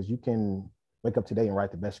writer, because you can wake up today and write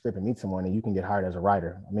the best script and meet someone and you can get hired as a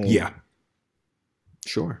writer. I mean, yeah,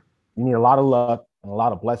 sure. You need a lot of luck and a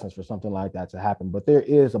lot of blessings for something like that to happen, but there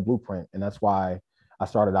is a blueprint, and that's why I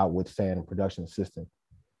started out with saying production assistant.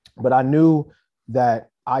 But I knew that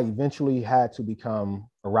I eventually had to become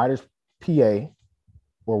a writer's PA,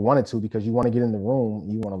 or wanted to, because you want to get in the room,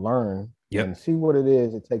 you want to learn and see what it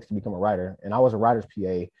is it takes to become a writer. And I was a writer's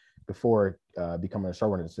PA before becoming a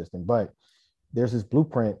showrunner assistant. But there's this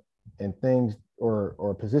blueprint and things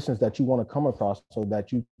or positions that you want to come across so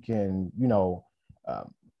that you can,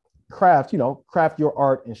 craft your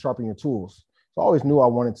art and sharpen your tools. So I always knew I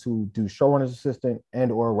wanted to do showrunner's assistant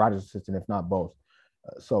and or writer's assistant, if not both.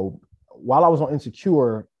 So while I was on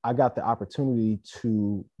Insecure, I got the opportunity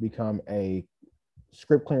to become a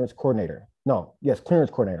script clearance coordinator. Clearance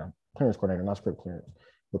coordinator, not script clearance,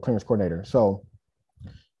 but clearance coordinator. So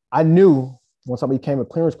I knew once I became a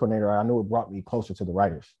clearance coordinator, I knew it brought me closer to the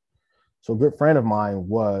writers. So a good friend of mine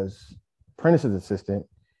was Prentice's assistant,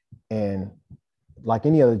 and like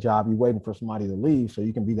any other job, you're waiting for somebody to leave so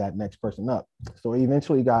you can be that next person up. So he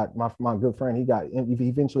eventually got my good friend. He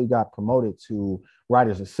eventually got promoted to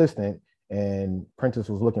writer's assistant, and Prentice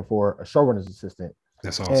was looking for a showrunner's assistant.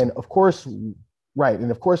 That's awesome. And of course,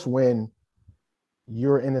 when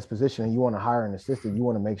you're in this position and you want to hire an assistant, you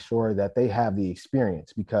want to make sure that they have the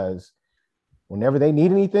experience, because whenever they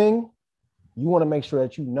need anything, you want to make sure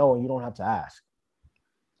that and you don't have to ask.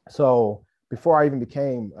 So before I even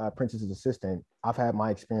became Prentice's assistant, I've had my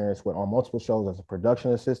experience on multiple shows as a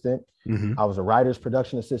production assistant. Mm-hmm. I was a writer's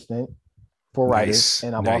production assistant for writers,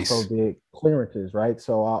 and I've also did clearances, right?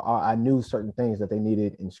 So I knew certain things that they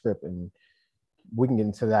needed in script, and we can get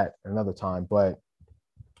into that another time. But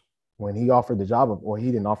when he offered the job, or he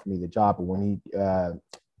didn't offer me the job, but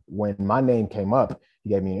when my name came up, he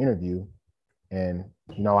gave me an interview, and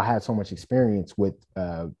I had so much experience with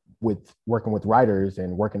with working with writers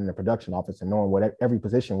and working in the production office and knowing what every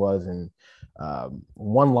position was and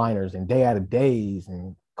one-liners and day out of days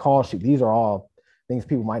and call sheet. These are all things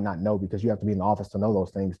people might not know because you have to be in the office to know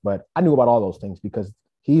those things. But I knew about all those things because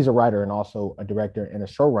he's a writer and also a director and a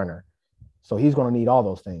showrunner. So he's going to need all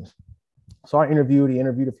those things. So he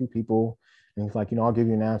interviewed a few people, and he's like, I'll give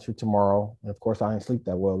you an answer tomorrow. And of course, I didn't sleep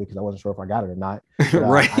that well because I wasn't sure if I got it or not. But,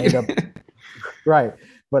 Right. I ended up right.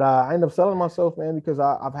 But I ended up selling myself, man, because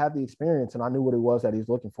I've had the experience and I knew what it was that he's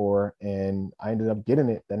looking for, and I ended up getting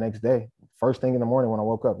it the next day, first thing in the morning when I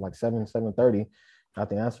woke up, like 7:30, got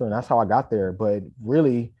the answer, and that's how I got there. But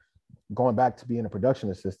really, going back to being a production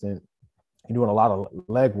assistant, you're doing a lot of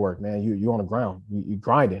leg work, man. You're on the ground, you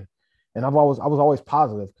grinding, and I was always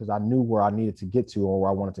positive because I knew where I needed to get to or where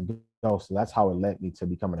I wanted to go. So that's how it led me to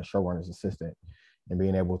becoming a showrunner's assistant and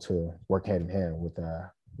being able to work hand in hand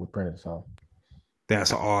with Prentice. So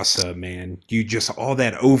That's awesome, man. You just all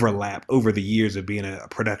that overlap over the years of being a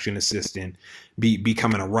production assistant,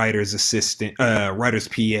 becoming a writer's assistant, writer's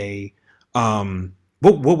PA.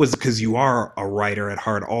 What was, because you are a writer at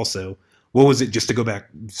heart also. What was it, just to go back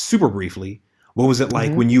super briefly? What was it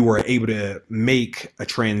like mm-hmm. when you were able to make a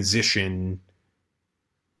transition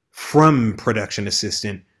from production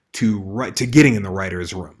assistant to getting in the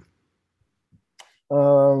writer's room?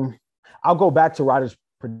 I'll go back to writer's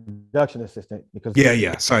production assistant because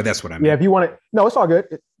Yeah. Sorry, that's what I meant. yeah, if you want to, no, it's all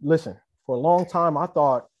good. Listen, for a long time, I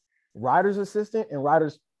thought writer's assistant and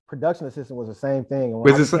writer's production assistant was the same thing. And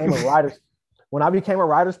when I became a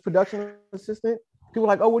writer's production assistant, people were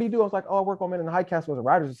like, "Oh, what do you do?" I was like, "Oh, I work on Men in the High Castle as a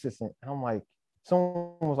writer's assistant." And I'm like,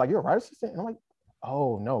 someone was like, "You're a writer's assistant?" And I'm like,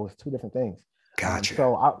 "Oh no, it's two different things." Gotcha.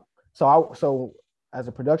 So as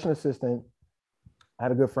a production assistant, I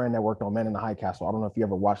had a good friend that worked on Men in the High Castle. I don't know if you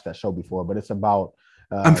ever watched that show before, but it's about.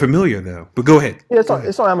 I'm familiar though, but go ahead. Yeah,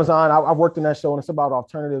 it's on Amazon. I've worked in that show, and it's about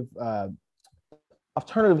alternative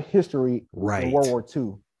history in World War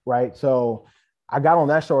II. Right. So I got on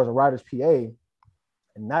that show as a writer's PA,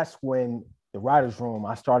 and that's when the writer's room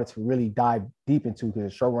I started to really dive deep into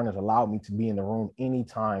because the showrunners allowed me to be in the room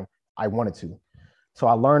anytime I wanted to. So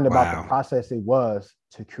I learned about the process it was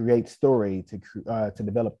to create story, to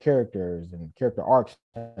develop characters and character arcs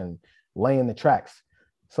and laying the tracks.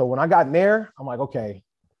 So when I got in there, I'm like, okay,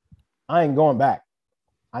 I ain't going back.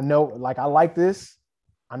 I know, like, I like this.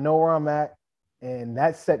 I know where I'm at. And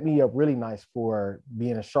that set me up really nice for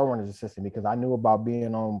being a showrunner's assistant because I knew about being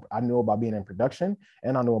in production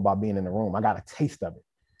and I knew about being in the room. I got a taste of it.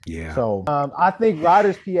 Yeah. So I think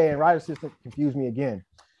writer's PA and writer's assistant confused me again.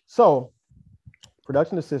 So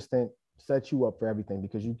production assistant sets you up for everything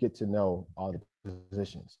because you get to know all the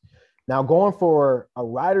positions. Now, going for a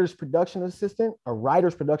writer's production assistant,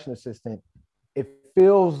 it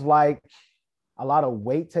feels like a lot of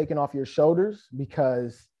weight taken off your shoulders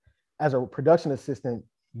because as a production assistant,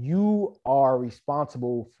 you are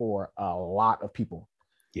responsible for a lot of people.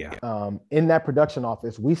 Yeah. In that production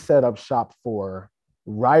office, we set up shop for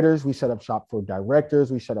writers, we set up shop for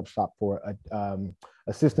directors, we set up shop for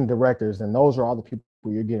assistant directors, and those are all the people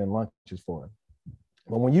you're getting lunches for.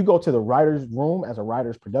 But when you go to the writer's room as a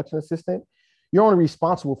writer's production assistant, you're only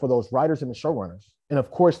responsible for those writers and the showrunners. And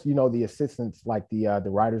of course, you know, the assistants like the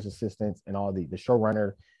writer's assistants and all the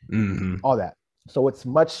showrunner, all that. So it's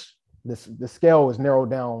much, the scale is narrowed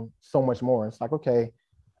down so much more. It's like, okay,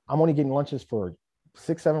 I'm only getting lunches for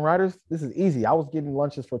 6-7 writers. This is easy. I was getting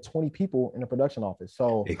lunches for 20 people in the production office.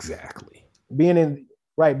 So exactly. Being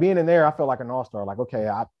in there, I felt like an all-star. Like,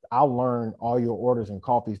 okay, I'll learn all your orders and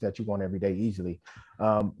coffees that you want every day easily.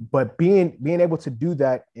 But being able to do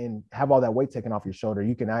that and have all that weight taken off your shoulder,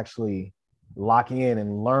 you can actually lock in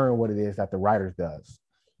and learn what it is that the writers does.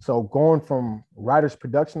 So going from writer's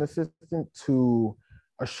production assistant to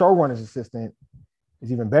a showrunner's assistant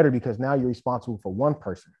is even better because now you're responsible for one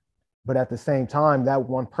person. But at the same time, that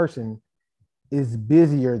one person is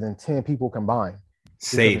busier than 10 people combined.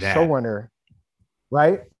 Say that. Showrunner,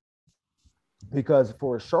 right? Because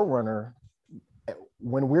for a showrunner,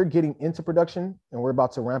 when we're getting into production and we're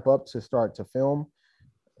about to ramp up to start to film,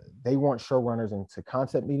 they want showrunners into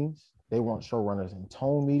concept meetings. They want showrunners in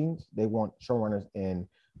tone meetings. They want showrunners in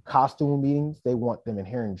costume meetings. They want them in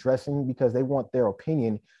hair and dressing because they want their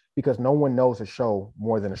opinion because no one knows a show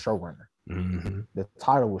more than a showrunner. Mm-hmm. The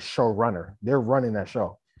title was showrunner. They're running that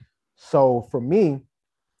show. So for me,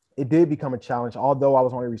 it did become a challenge. Although I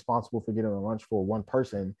was only responsible for getting a lunch for one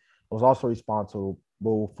person, I was also responsible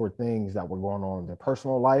for things that were going on in their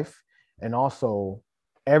personal life. And also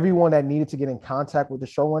everyone that needed to get in contact with the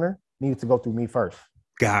showrunner needed to go through me first.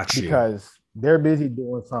 Gotcha. Because they're busy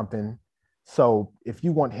doing something. So if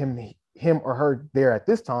you want him or her there at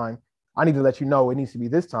this time, I need to let you know it needs to be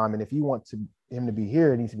this time. And if you want him to be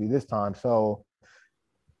here, it needs to be this time. So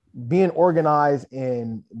being organized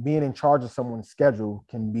and being in charge of someone's schedule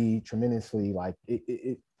can be tremendously like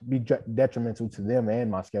it be detrimental to them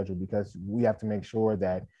and my schedule, because we have to make sure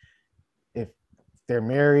that if they're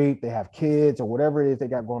married, they have kids, or whatever it is they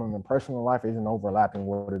got going on in their personal life isn't overlapping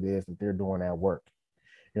what it is that they're doing at work.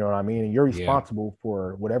 You know what I mean? And you're Yeah. responsible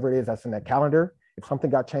for whatever it is that's in that calendar. If something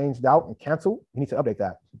got changed out and canceled, you need to update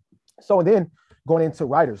that. So then going into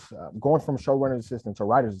writers, going from showrunner assistant to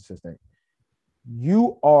writer's assistant,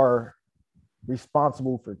 you are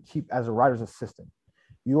responsible for as a writer's assistant,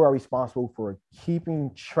 you are responsible for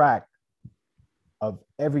keeping track of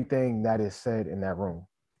everything that is said in that room.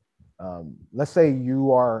 Let's say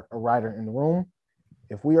you are a writer in the room.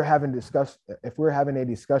 If we're having a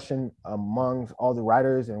discussion amongst all the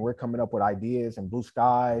writers and we're coming up with ideas and blue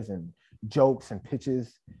skies and jokes and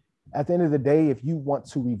pitches, at the end of the day, if you want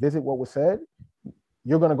to revisit what was said,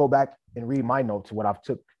 you're going to go back and read my notes, what I've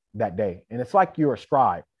took that day. And it's like you're a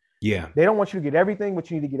scribe. Yeah. They don't want you to get everything, but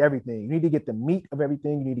you need to get everything. You need to get the meat of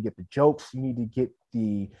everything. You need to get the jokes. You need to get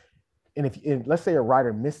and let's say a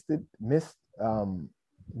writer missed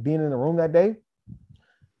being in the room that day,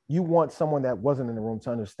 you want someone that wasn't in the room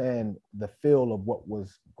to understand the feel of what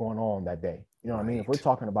was going on that day. You know what I mean? If we're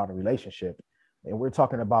talking about a relationship, and we're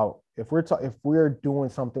talking about if we're doing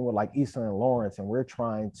something with like Issa and Lawrence, and we're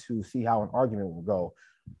trying to see how an argument will go,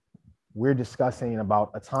 we're discussing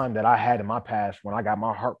about a time that I had in my past when I got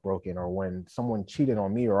my heart broken, or when someone cheated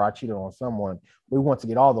on me, or I cheated on someone. We want to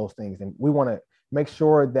get all those things, and we want to make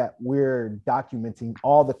sure that we're documenting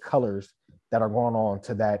all the colors that are going on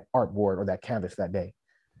to that artboard or that canvas that day.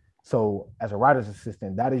 So as a writer's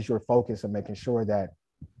assistant, that is your focus of making sure that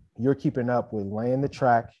you're keeping up with laying the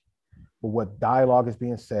track with what dialogue is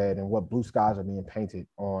being said and what blue skies are being painted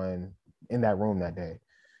on in that room that day.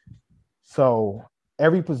 So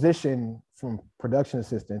every position, from production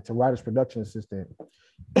assistant to writer's production assistant,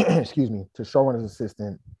 excuse me, to showrunner's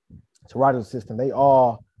assistant, to writer's assistant, they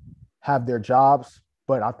all have their jobs,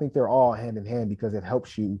 but I think they're all hand in hand, because it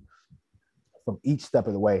helps you from each step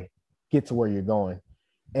of the way get to where you're going.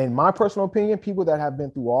 In my personal opinion, people that have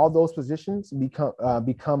been through all those positions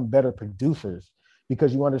become better producers,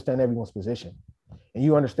 because you understand everyone's position and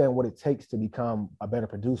you understand what it takes to become a better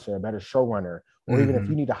producer, a better showrunner, or even if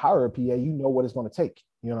you need to hire a PA, you know what it's going to take.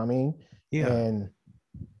 You know what I mean? Yeah. And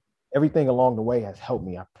everything along the way has helped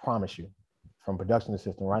me. I promise you, from production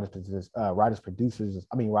assistant, writers,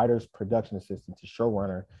 production assistant, to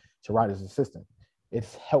showrunner, to writer's assistant.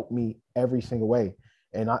 It's helped me every single way.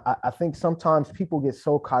 And I think sometimes people get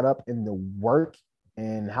so caught up in the work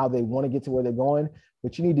and how they want to get to where they're going,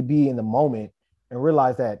 but you need to be in the moment and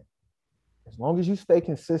realize that as long as you stay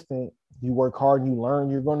consistent, you work hard and you learn,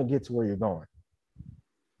 you're going to get to where you're going.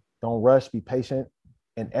 Don't rush, be patient,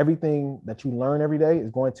 and everything that you learn every day is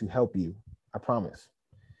going to help you. I promise.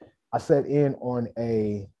 I sat in on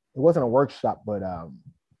it wasn't a workshop, but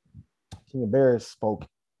King Barris spoke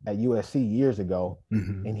at USC years ago,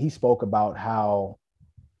 and he spoke about how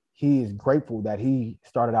he is grateful that he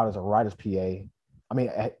started out as a writer's PA. I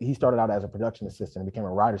mean, he started out as a production assistant and became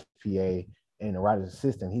a writer's PA and a writer's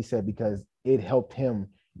assistant. He said because it helped him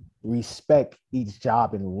respect each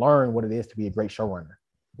job and learn what it is to be a great showrunner.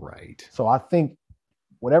 Right. So I think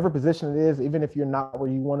whatever position it is, even if you're not where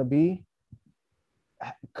you want to be,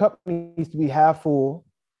 cup needs to be half full,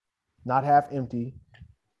 not half empty,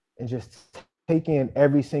 and just take in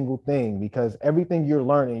every single thing, because everything you're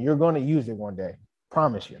learning, you're going to use it one day.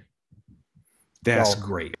 Promise you. That's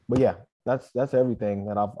great. But yeah, that's everything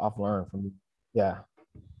that I've learned from you. Yeah.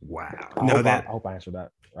 Wow. I hope I answered that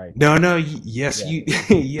right. No. Yes, yeah.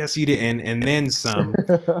 Yes, you did, and then some,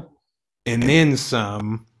 and then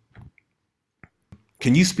some.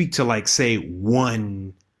 Can you speak to, like, say,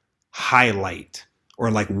 one highlight or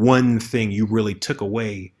like one thing you really took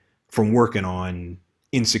away from working on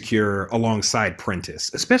Insecure alongside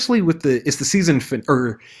Prentice, especially with it's the season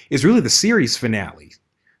or is really the series finale,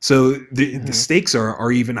 so the stakes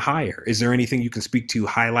are even higher. Is there anything you can speak to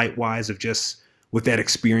highlight wise of just what that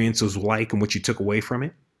experience was like and what you took away from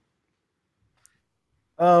it?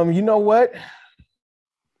 You know what?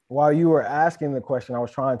 While you were asking the question, I was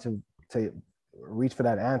trying to reach for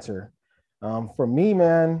that answer. For me,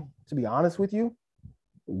 man, to be honest with you,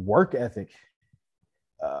 work ethic.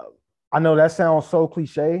 I know that sounds so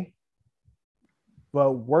cliche,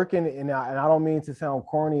 but working, and I don't mean to sound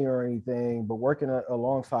corny or anything, but working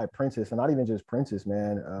alongside Prentice, and not even just Prentice,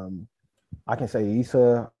 man. I can say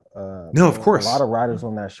Issa. No, of course. A lot of writers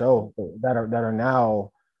on that show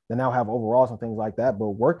that now have overalls and things like that. But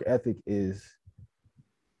work ethic is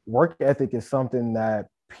something that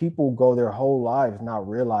people go their whole lives not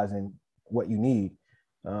realizing what you need.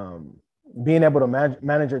 Um, Being able to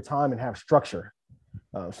manage your time and have structure.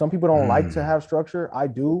 Some people don't like to Mm, have structure. I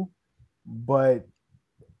do, but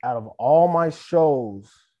out of all my shows,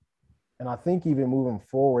 and I think even moving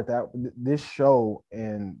forward, that this show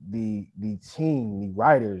and the team, the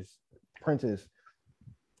writers, Prentice,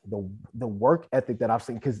 the work ethic that I've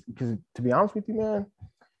seen, because to be honest with you, man,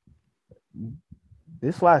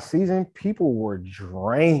 this last season, people were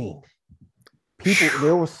drained. People, phew.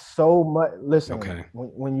 there was so much. Listen, Okay.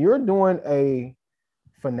 when you're doing a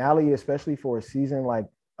finale, especially for a season like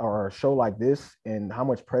or a show like this, and how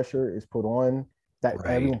much pressure is put on that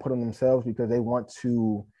Right. everyone put on themselves because they want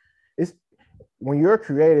to. It's when you're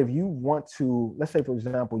creative, you want to. Let's say, for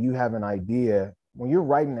example, you have an idea when you're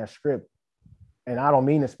writing that script, and I don't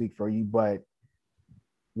mean to speak for you, but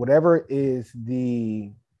whatever is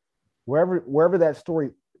the wherever that story,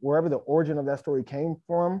 wherever the origin of that story came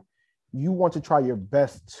from, you want to try your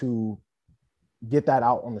best to get that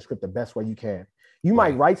out on the script the best way you can. You might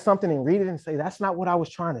Right. write something and read it and say, that's not what I was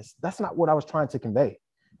trying to convey.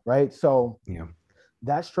 Right. So Yeah.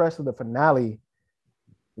 that stress of the finale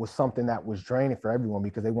was something that was draining for everyone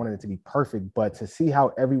because they wanted it to be perfect. But to see how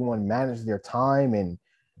everyone managed their time and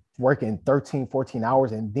working 13, 14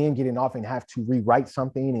 hours and then getting off and have to rewrite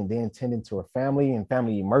something and then tending to a family and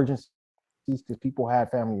family emergencies, because people have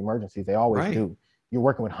family emergencies. They always Right. do. You're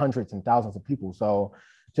working with hundreds and thousands of people. So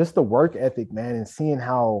just the work ethic, man, and seeing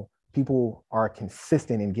how people are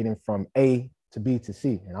consistent in getting from A to B to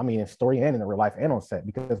C. And I mean in story and in the real life and on set,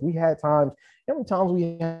 because we had times, how many times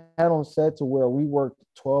we had on set to where we worked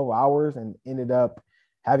 12 hours and ended up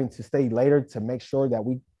having to stay later to make sure that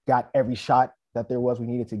we got every shot that there was we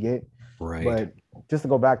needed to get. Right. But just to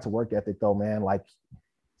go back to work ethic though, man, like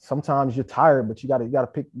sometimes you're tired, but you gotta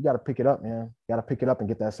pick it up, man. You gotta pick it up and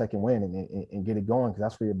get that second win and get it going because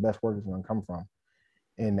that's where your best work is gonna come from.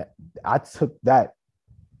 And I took that,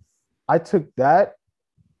 I took that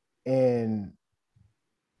and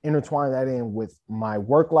intertwined that in with my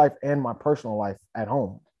work life and my personal life at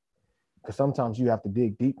home. Because sometimes you have to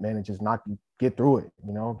dig deep, man, and just not get through it,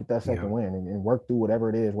 get that Yeah. second win and work through whatever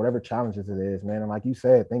it is, whatever challenges it is, man. And like you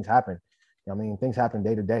said, things happen. I mean, things happen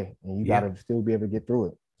day to day, and you got Yeah. to still be able to get through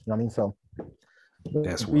it. You know what I mean? So,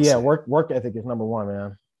 That's but well yeah, said. work ethic is number one,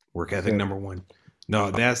 man. Work That's ethic it. number one.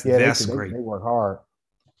 No, that's Yeah, that's they great. work hard.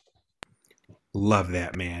 Love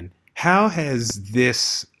that, man. How has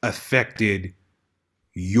this affected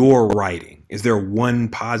your writing? Is there one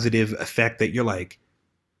positive effect that you're like,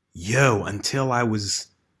 yo, until I was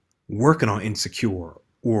working on Insecure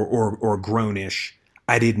or Grownish,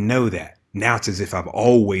 I didn't know that. Now it's as if I've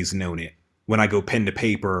always known it when I go pen to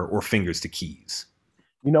paper or fingers to keys.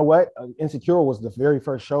 You know what? Insecure was the very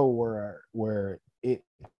first show where it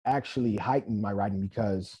actually heightened my writing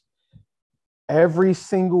because every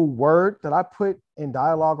single word that I put in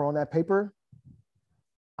dialogue or on that paper,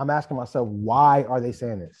 I'm asking myself, why are they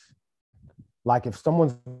saying this? Like if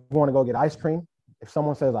someone's going to go get ice cream, if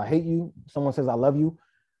someone says I hate you, someone says I love you,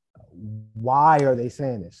 why are they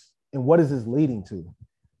saying this? And what is this leading to?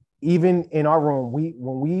 Even in our room,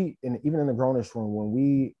 even in the grownish room,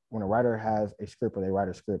 when a writer has a script or they write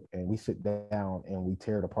a script and we sit down and we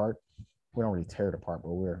tear it apart, we don't really tear it apart,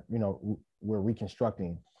 but we're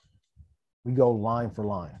reconstructing. We go line for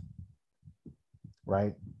line,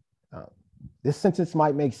 right? Uh, this sentence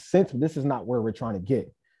might make sense, but this is not where we're trying to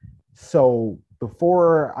get. So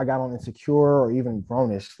before I got on Insecure or even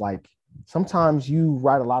Grownish, like sometimes you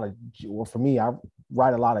write a lot of, well, for me, I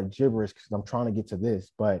write a lot of gibberish because I'm trying to get to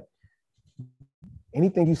this, but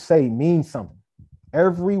anything you say means something.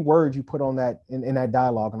 Every word you put on that in that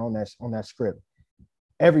dialogue and on that script,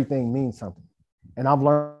 everything means something. And I've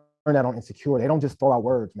learned that on Insecure. They don't just throw out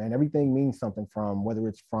words, man. Everything means something from whether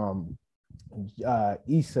it's from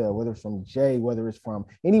Issa, whether it's from Jay, whether it's from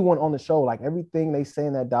anyone on the show. Like everything they say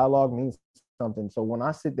in that dialogue means something. So when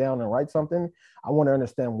I sit down and write something, I want to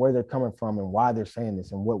understand where they're coming from and why they're saying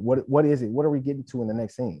this and what is it? What are we getting to in the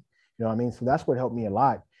next scene? You know what I mean? So that's what helped me a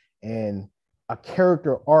lot. And a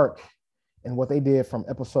character arc and what they did from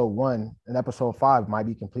episode 1 and episode 5 might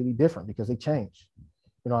be completely different because they changed.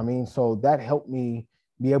 You know what I mean? So that helped me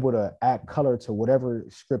be able to add color to whatever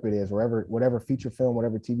script it is, whatever feature film,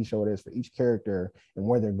 whatever TV show it is for each character and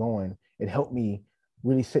where they're going. It helped me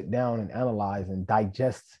really sit down and analyze and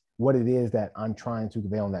digest what it is that I'm trying to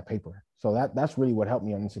convey on that paper. So that's really what helped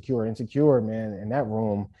me on Insecure. Insecure, man, in that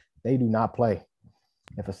room, they do not play.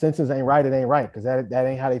 If a sentence ain't right, it ain't right because that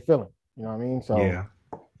ain't how they feeling. You know what I mean? So Yeah.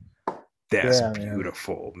 That's yeah, man.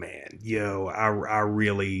 beautiful, man. Yo, I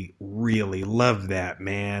really, really love that,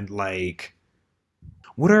 man. Like,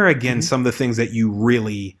 What are again Mhm. some of the things that you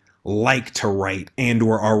really like to write and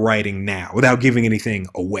or are writing now without giving anything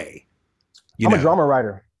away? You I'm a know. drama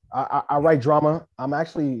writer. I write drama. I'm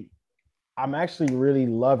actually really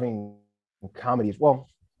loving comedies. Well,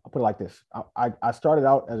 I'll put it like this. I started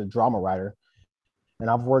out as a drama writer, and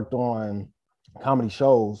I've worked on comedy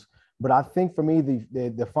shows. But I think for me,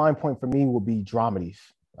 the fine point for me will be dramedies.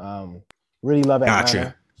 Um, really love Gotcha.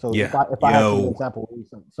 Atlanta. So Yeah. if I had to give an Yo, example,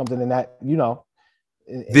 something in that,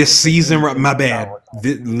 this season, in my that bad. genre.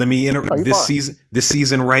 Let me No, you're fine. this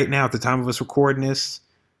season right now at the time of us recording this,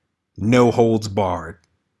 no holds barred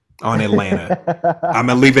on Atlanta. I'm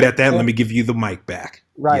gonna leave it at that. Let me give you the mic back.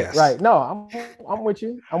 Right, Yes. right. No, I'm with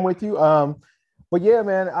you. I'm with you. But yeah,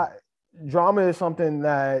 man, drama is something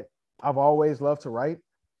that I've always loved to write,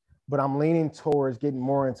 but I'm leaning towards getting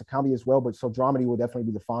more into comedy as well. But so dramedy will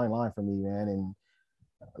definitely be the fine line for me, man. And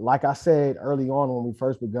like I said early on when we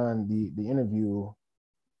first begun the interview,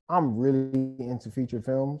 I'm really into feature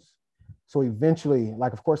films. So eventually,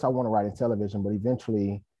 like of course I want to write in television, but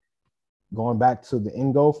eventually going back to the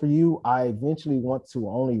end goal for you, I eventually want to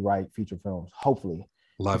only write feature films, hopefully,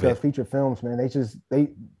 Love because it. feature films, man,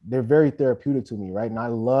 they're very therapeutic to me, right? And I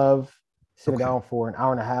love sitting Okay. down for an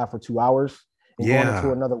hour and a half or 2 hours and going into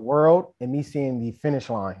Yeah. another world and me seeing the finish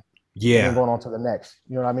line and then Yeah. going on to the next.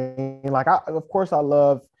 You know what I mean? Like, of course, I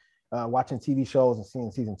love watching TV shows and seeing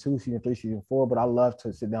season 2, season 3, season 4, but I love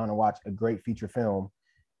to sit down and watch a great feature film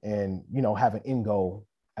and, have an end goal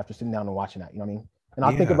after sitting down and watching that. You know what I mean? And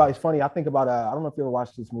I think Yeah. about it's funny. I think about I don't know if you ever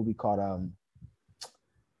watched this movie called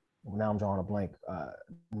now I'm drawing a blank.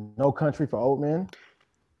 No Country for Old Men.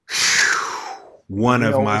 One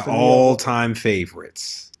of my It's a Neo. all-time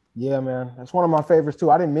favorites. Yeah, man, that's one of my favorites too.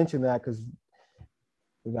 I didn't mention that because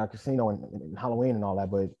we got Casino and Halloween and all that,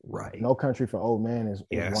 but Right. No Country for Old Men is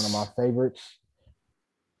one of my Yes. favorites.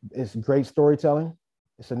 It's great storytelling.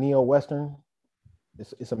 It's a neo western.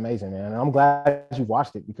 It's amazing, man. And I'm glad you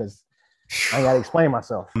watched it because I ain't got to explain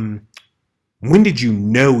myself. When did you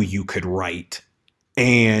know you could write?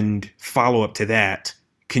 And follow up to that,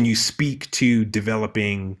 can you speak to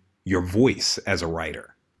developing your voice as a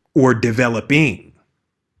writer or developing?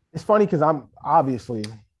 It's funny because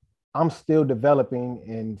I'm still developing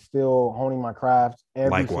and still honing my craft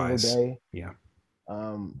every single Likewise. day. Yeah.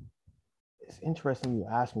 Um, it's interesting you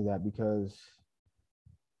asked me that because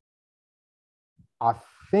I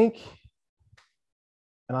think,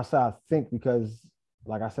 and I say I think because,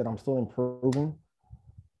 like I said, I'm still improving.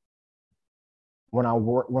 When I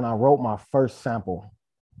wrote my first sample,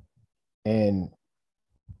 and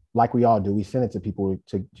like we all do, we send it to people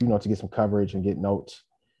to get some coverage and get notes.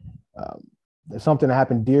 Um, there's something that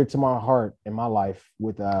happened dear to my heart in my life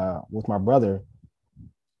with my brother.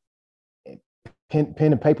 Pen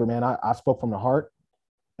and paper, man. I spoke from the heart,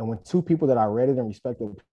 and when two people that I read it and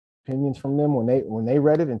respected opinions from them, when they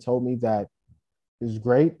read it and told me that it was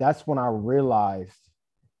great, that's when I realized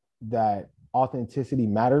that authenticity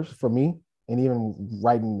matters for me, and even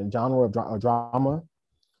writing the genre of drama.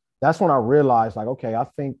 That's when I realized, like, okay, I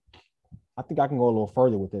think I can go a little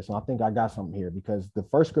further with this, and I think I got something here because the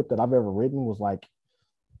first script that I've ever written was like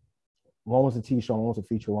one was a TV show, one was a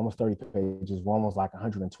feature, one was 30 pages, one was like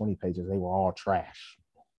 120 pages. They were all trash.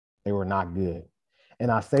 They were not good.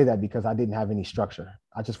 And I say that because I didn't have any structure.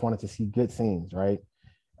 I just wanted to see good scenes, right?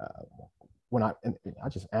 Uh, when I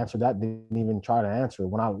just answered that, didn't even try to answer.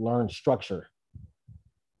 When I learned structure,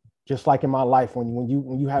 just like in my life, when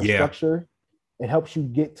you have Yeah. structure, it helps you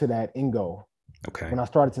get to that end goal. Okay. When I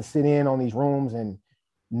started to sit in on these rooms and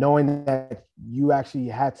knowing that you actually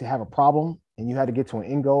had to have a problem and you had to get to an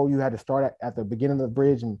end goal, you had to start at the beginning of the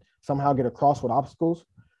bridge and somehow get across with obstacles.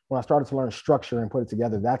 When I started to learn structure and put it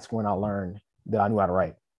together, that's when I learned that I knew how to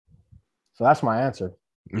write. So that's my answer.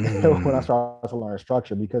 When I Mm, started to learn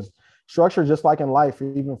structure, because structure, just like in life,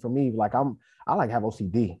 even for me, like I like have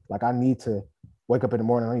OCD. Like I need to wake up in the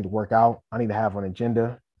morning, I need to work out, I need to have an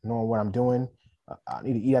agenda, knowing what I'm doing. I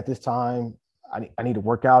need to eat at this time. I need to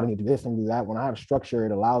work out. I need to do this and do that. When I have structure,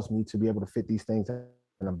 it allows me to be able to fit these things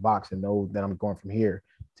in a box and know that I'm going from here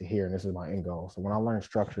to here, and this is my end goal. So when I learned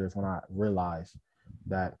structure, is when I realized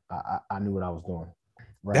that I knew what I was doing.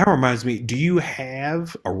 Right. that reminds me, do you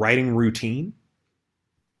have a writing routine?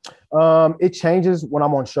 It changes when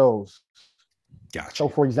I'm on shows. Gotcha. So,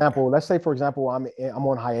 for Okay. example, let's say, for example, I'm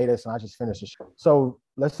on hiatus and I just finished a show. So,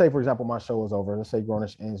 let's say, for example, my show is over. Let's say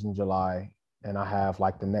Grownish ends in July, and I have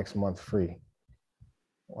like the next month free.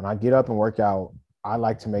 When I get up and work out, I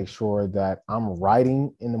like to make sure that I'm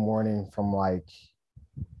writing in the morning from like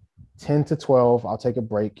 10 to 12. I'll take a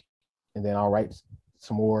break, and then I'll write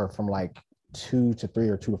some more from like 2 to 3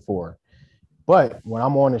 or 2 to 4. But when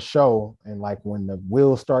I'm on the show and like when the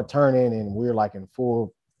wheels start turning and we're like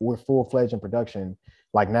we're full fledged in production,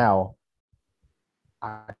 like now,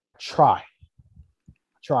 I try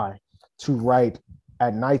to write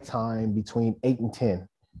at nighttime between 8 and 10.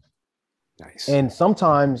 Nice. And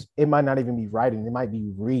sometimes it might not even be writing, it might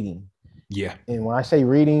be reading. Yeah. And when I say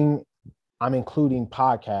reading, I'm including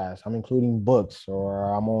podcasts, I'm including books,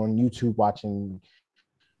 or I'm on YouTube watching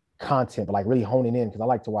content, but like really honing in because I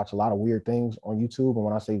like to watch a lot of weird things on YouTube. And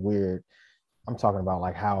when I say weird, I'm talking about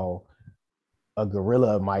like how a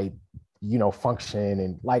gorilla might, function,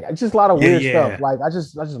 and like it's just a lot of Yeah. weird stuff. Yeah. Like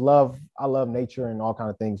I love nature and all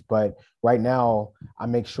kind of things. But right now, I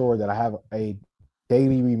make sure that I have a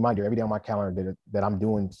daily reminder every day on my calendar that I'm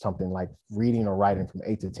doing something like reading or writing from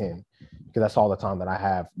 8 to 10, because that's all the time that I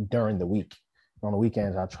have during the week. On the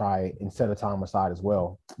weekends, I try and set a time aside as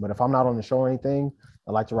well. But if I'm not on the show or anything,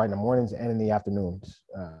 I like to write in the mornings and in the afternoons.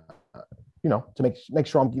 To make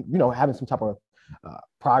sure I'm having some type of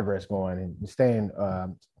progress going and staying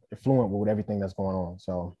fluent with everything that's going on.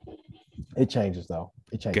 So it changes though.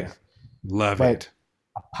 It Okay. changes. Love But it.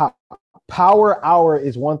 po- power hour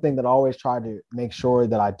is one thing that I always try to make sure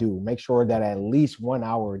that I do. Make sure that at least 1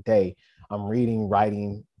 hour a day I'm reading,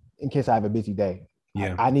 writing, in case I have a busy day.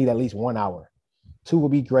 Yeah. I need at least 1 hour. Two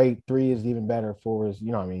would be great. Three is even better. Four is,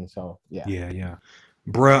 what I mean? So yeah. Yeah. Yeah.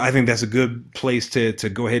 Bruh, I think that's a good place to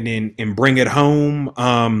go ahead and bring it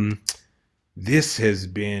home. This has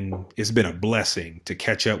been, it's been a blessing to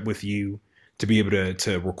catch up with you, to be able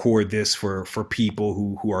to record this for people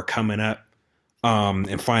who are coming up,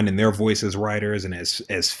 and finding their voice as writers and as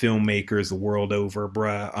filmmakers the world over,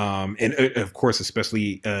 bruh. And of course,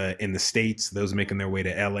 especially in the States, those making their way to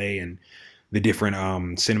LA and the different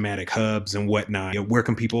cinematic hubs and whatnot. Where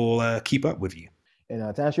can people keep up with you?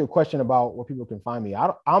 And to answer your question about where people can find me,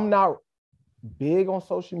 I'm not big on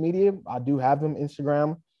social media. I do have them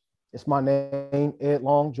Instagram. It's my name, Ed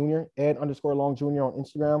Long Jr., Ed underscore Long Jr. on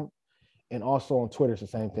Instagram. And also on Twitter, it's the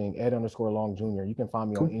same thing, Ed underscore Long Jr. You can find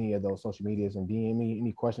me on Cool. any of those social medias and DM me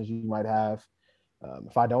any questions you might have.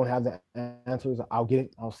 If I don't have the answers, I'll get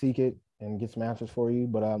it, I'll seek it and get some answers for you.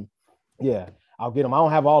 But yeah, I'll get them. I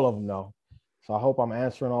don't have all of them though. So I hope I'm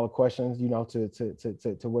answering all the questions,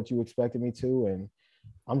 to what you expected me to. And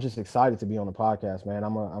I'm just excited to be on the podcast, man.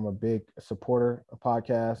 I'm a big supporter of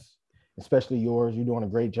podcasts, especially yours. You're doing a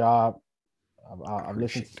great job. I've listened to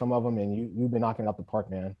Appreciate it. some of them, and you've been knocking it out the park,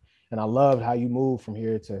 man. And I loved how you moved from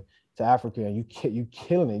here to Africa, and you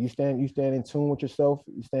killing it. You stand in tune with yourself.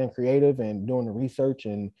 You stand creative and doing the research,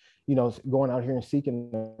 and going out here and seeking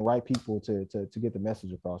the right people to get the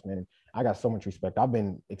message across, man. And I got so much respect. I've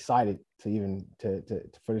been excited to even to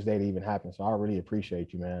for this day to even happen. So I really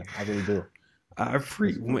appreciate you, man. I really do. I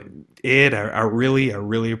free It's, Ed, I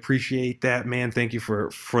really appreciate that, man. Thank you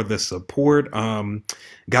for the support.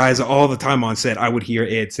 Guys, all the time on set, I would hear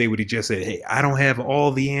Ed say what he just said. Hey, I don't have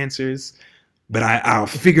all the answers, but I'll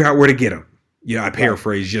figure out where to get them. I right.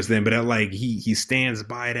 paraphrase just then, but like he stands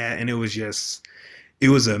by that, and it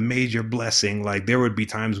was a major blessing. Like there would be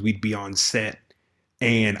times we'd be on set,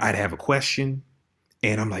 and I'd have a question,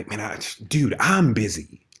 and I'm like, man, dude, I'm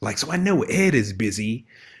busy. Like, so I know Ed is busy,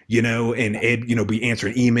 and Ed, be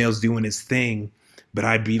answering emails, doing his thing. But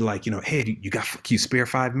I'd be like, hey, can you spare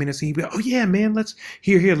 5 minutes? And he'd be like, oh yeah, man, let's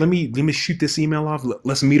here, let me shoot this email off.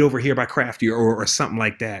 Let's meet over here by Crafty or something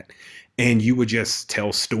like that. And you would just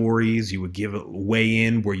tell stories. You would give a way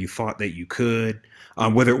in where you thought that you could,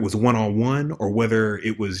 whether it was one on one or whether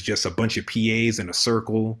it was just a bunch of PAs in a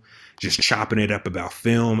circle, just chopping it up about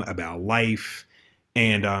film, about life.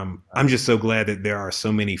 And I'm just so glad that there are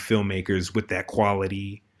so many filmmakers with that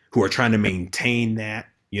quality who are trying to maintain that.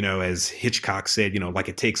 As Hitchcock said, like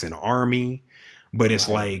it takes an army, but it's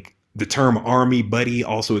Right. like the term army buddy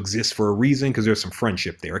also exists for a reason because there's some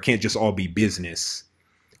friendship there. It can't just all be business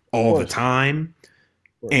Of all the course. time.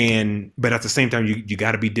 Of course. And but at the same time, you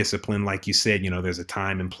got to be disciplined, like you said. There's a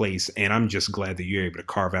time and place, and I'm just glad that you're able to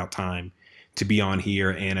carve out time to be on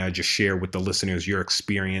here and just share with the listeners your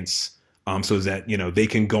experience, so that they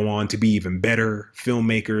can go on to be even better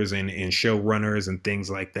filmmakers and showrunners and things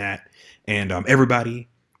like that. And everybody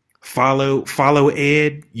follow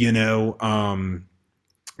Ed,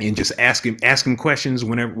 and just ask him questions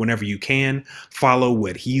whenever you can. Follow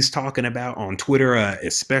what he's talking about on Twitter,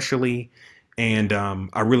 especially. And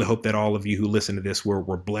I really hope that all of you who listen to this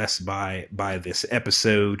were blessed by this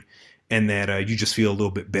episode, and that you just feel a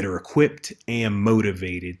little bit better equipped and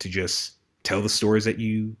motivated to just tell the stories that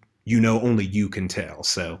only you can tell.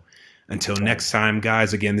 So until Right. next time,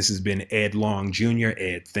 guys, again, this has been Ed Long Jr.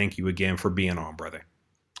 Ed, thank you again for being on, brother.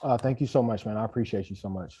 Thank you so much, man. I appreciate you so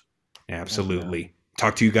much. Thank you, man. Absolutely.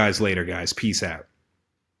 Talk to you guys later, guys. Peace out.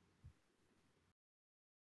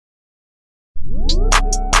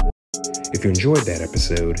 If you enjoyed that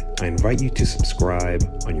episode, I invite you to subscribe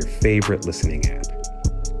on your favorite listening app.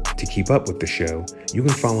 To keep up with the show, you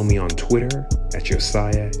can follow me on Twitter at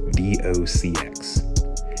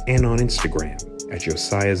JosiahVOCX and on Instagram at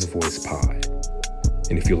Josiah's Voice Pod.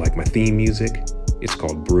 And if you like my theme music, it's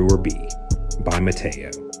called Brewer B by Mateo.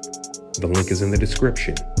 The link is in the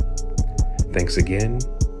description. Thanks again,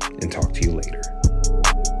 and talk to you later.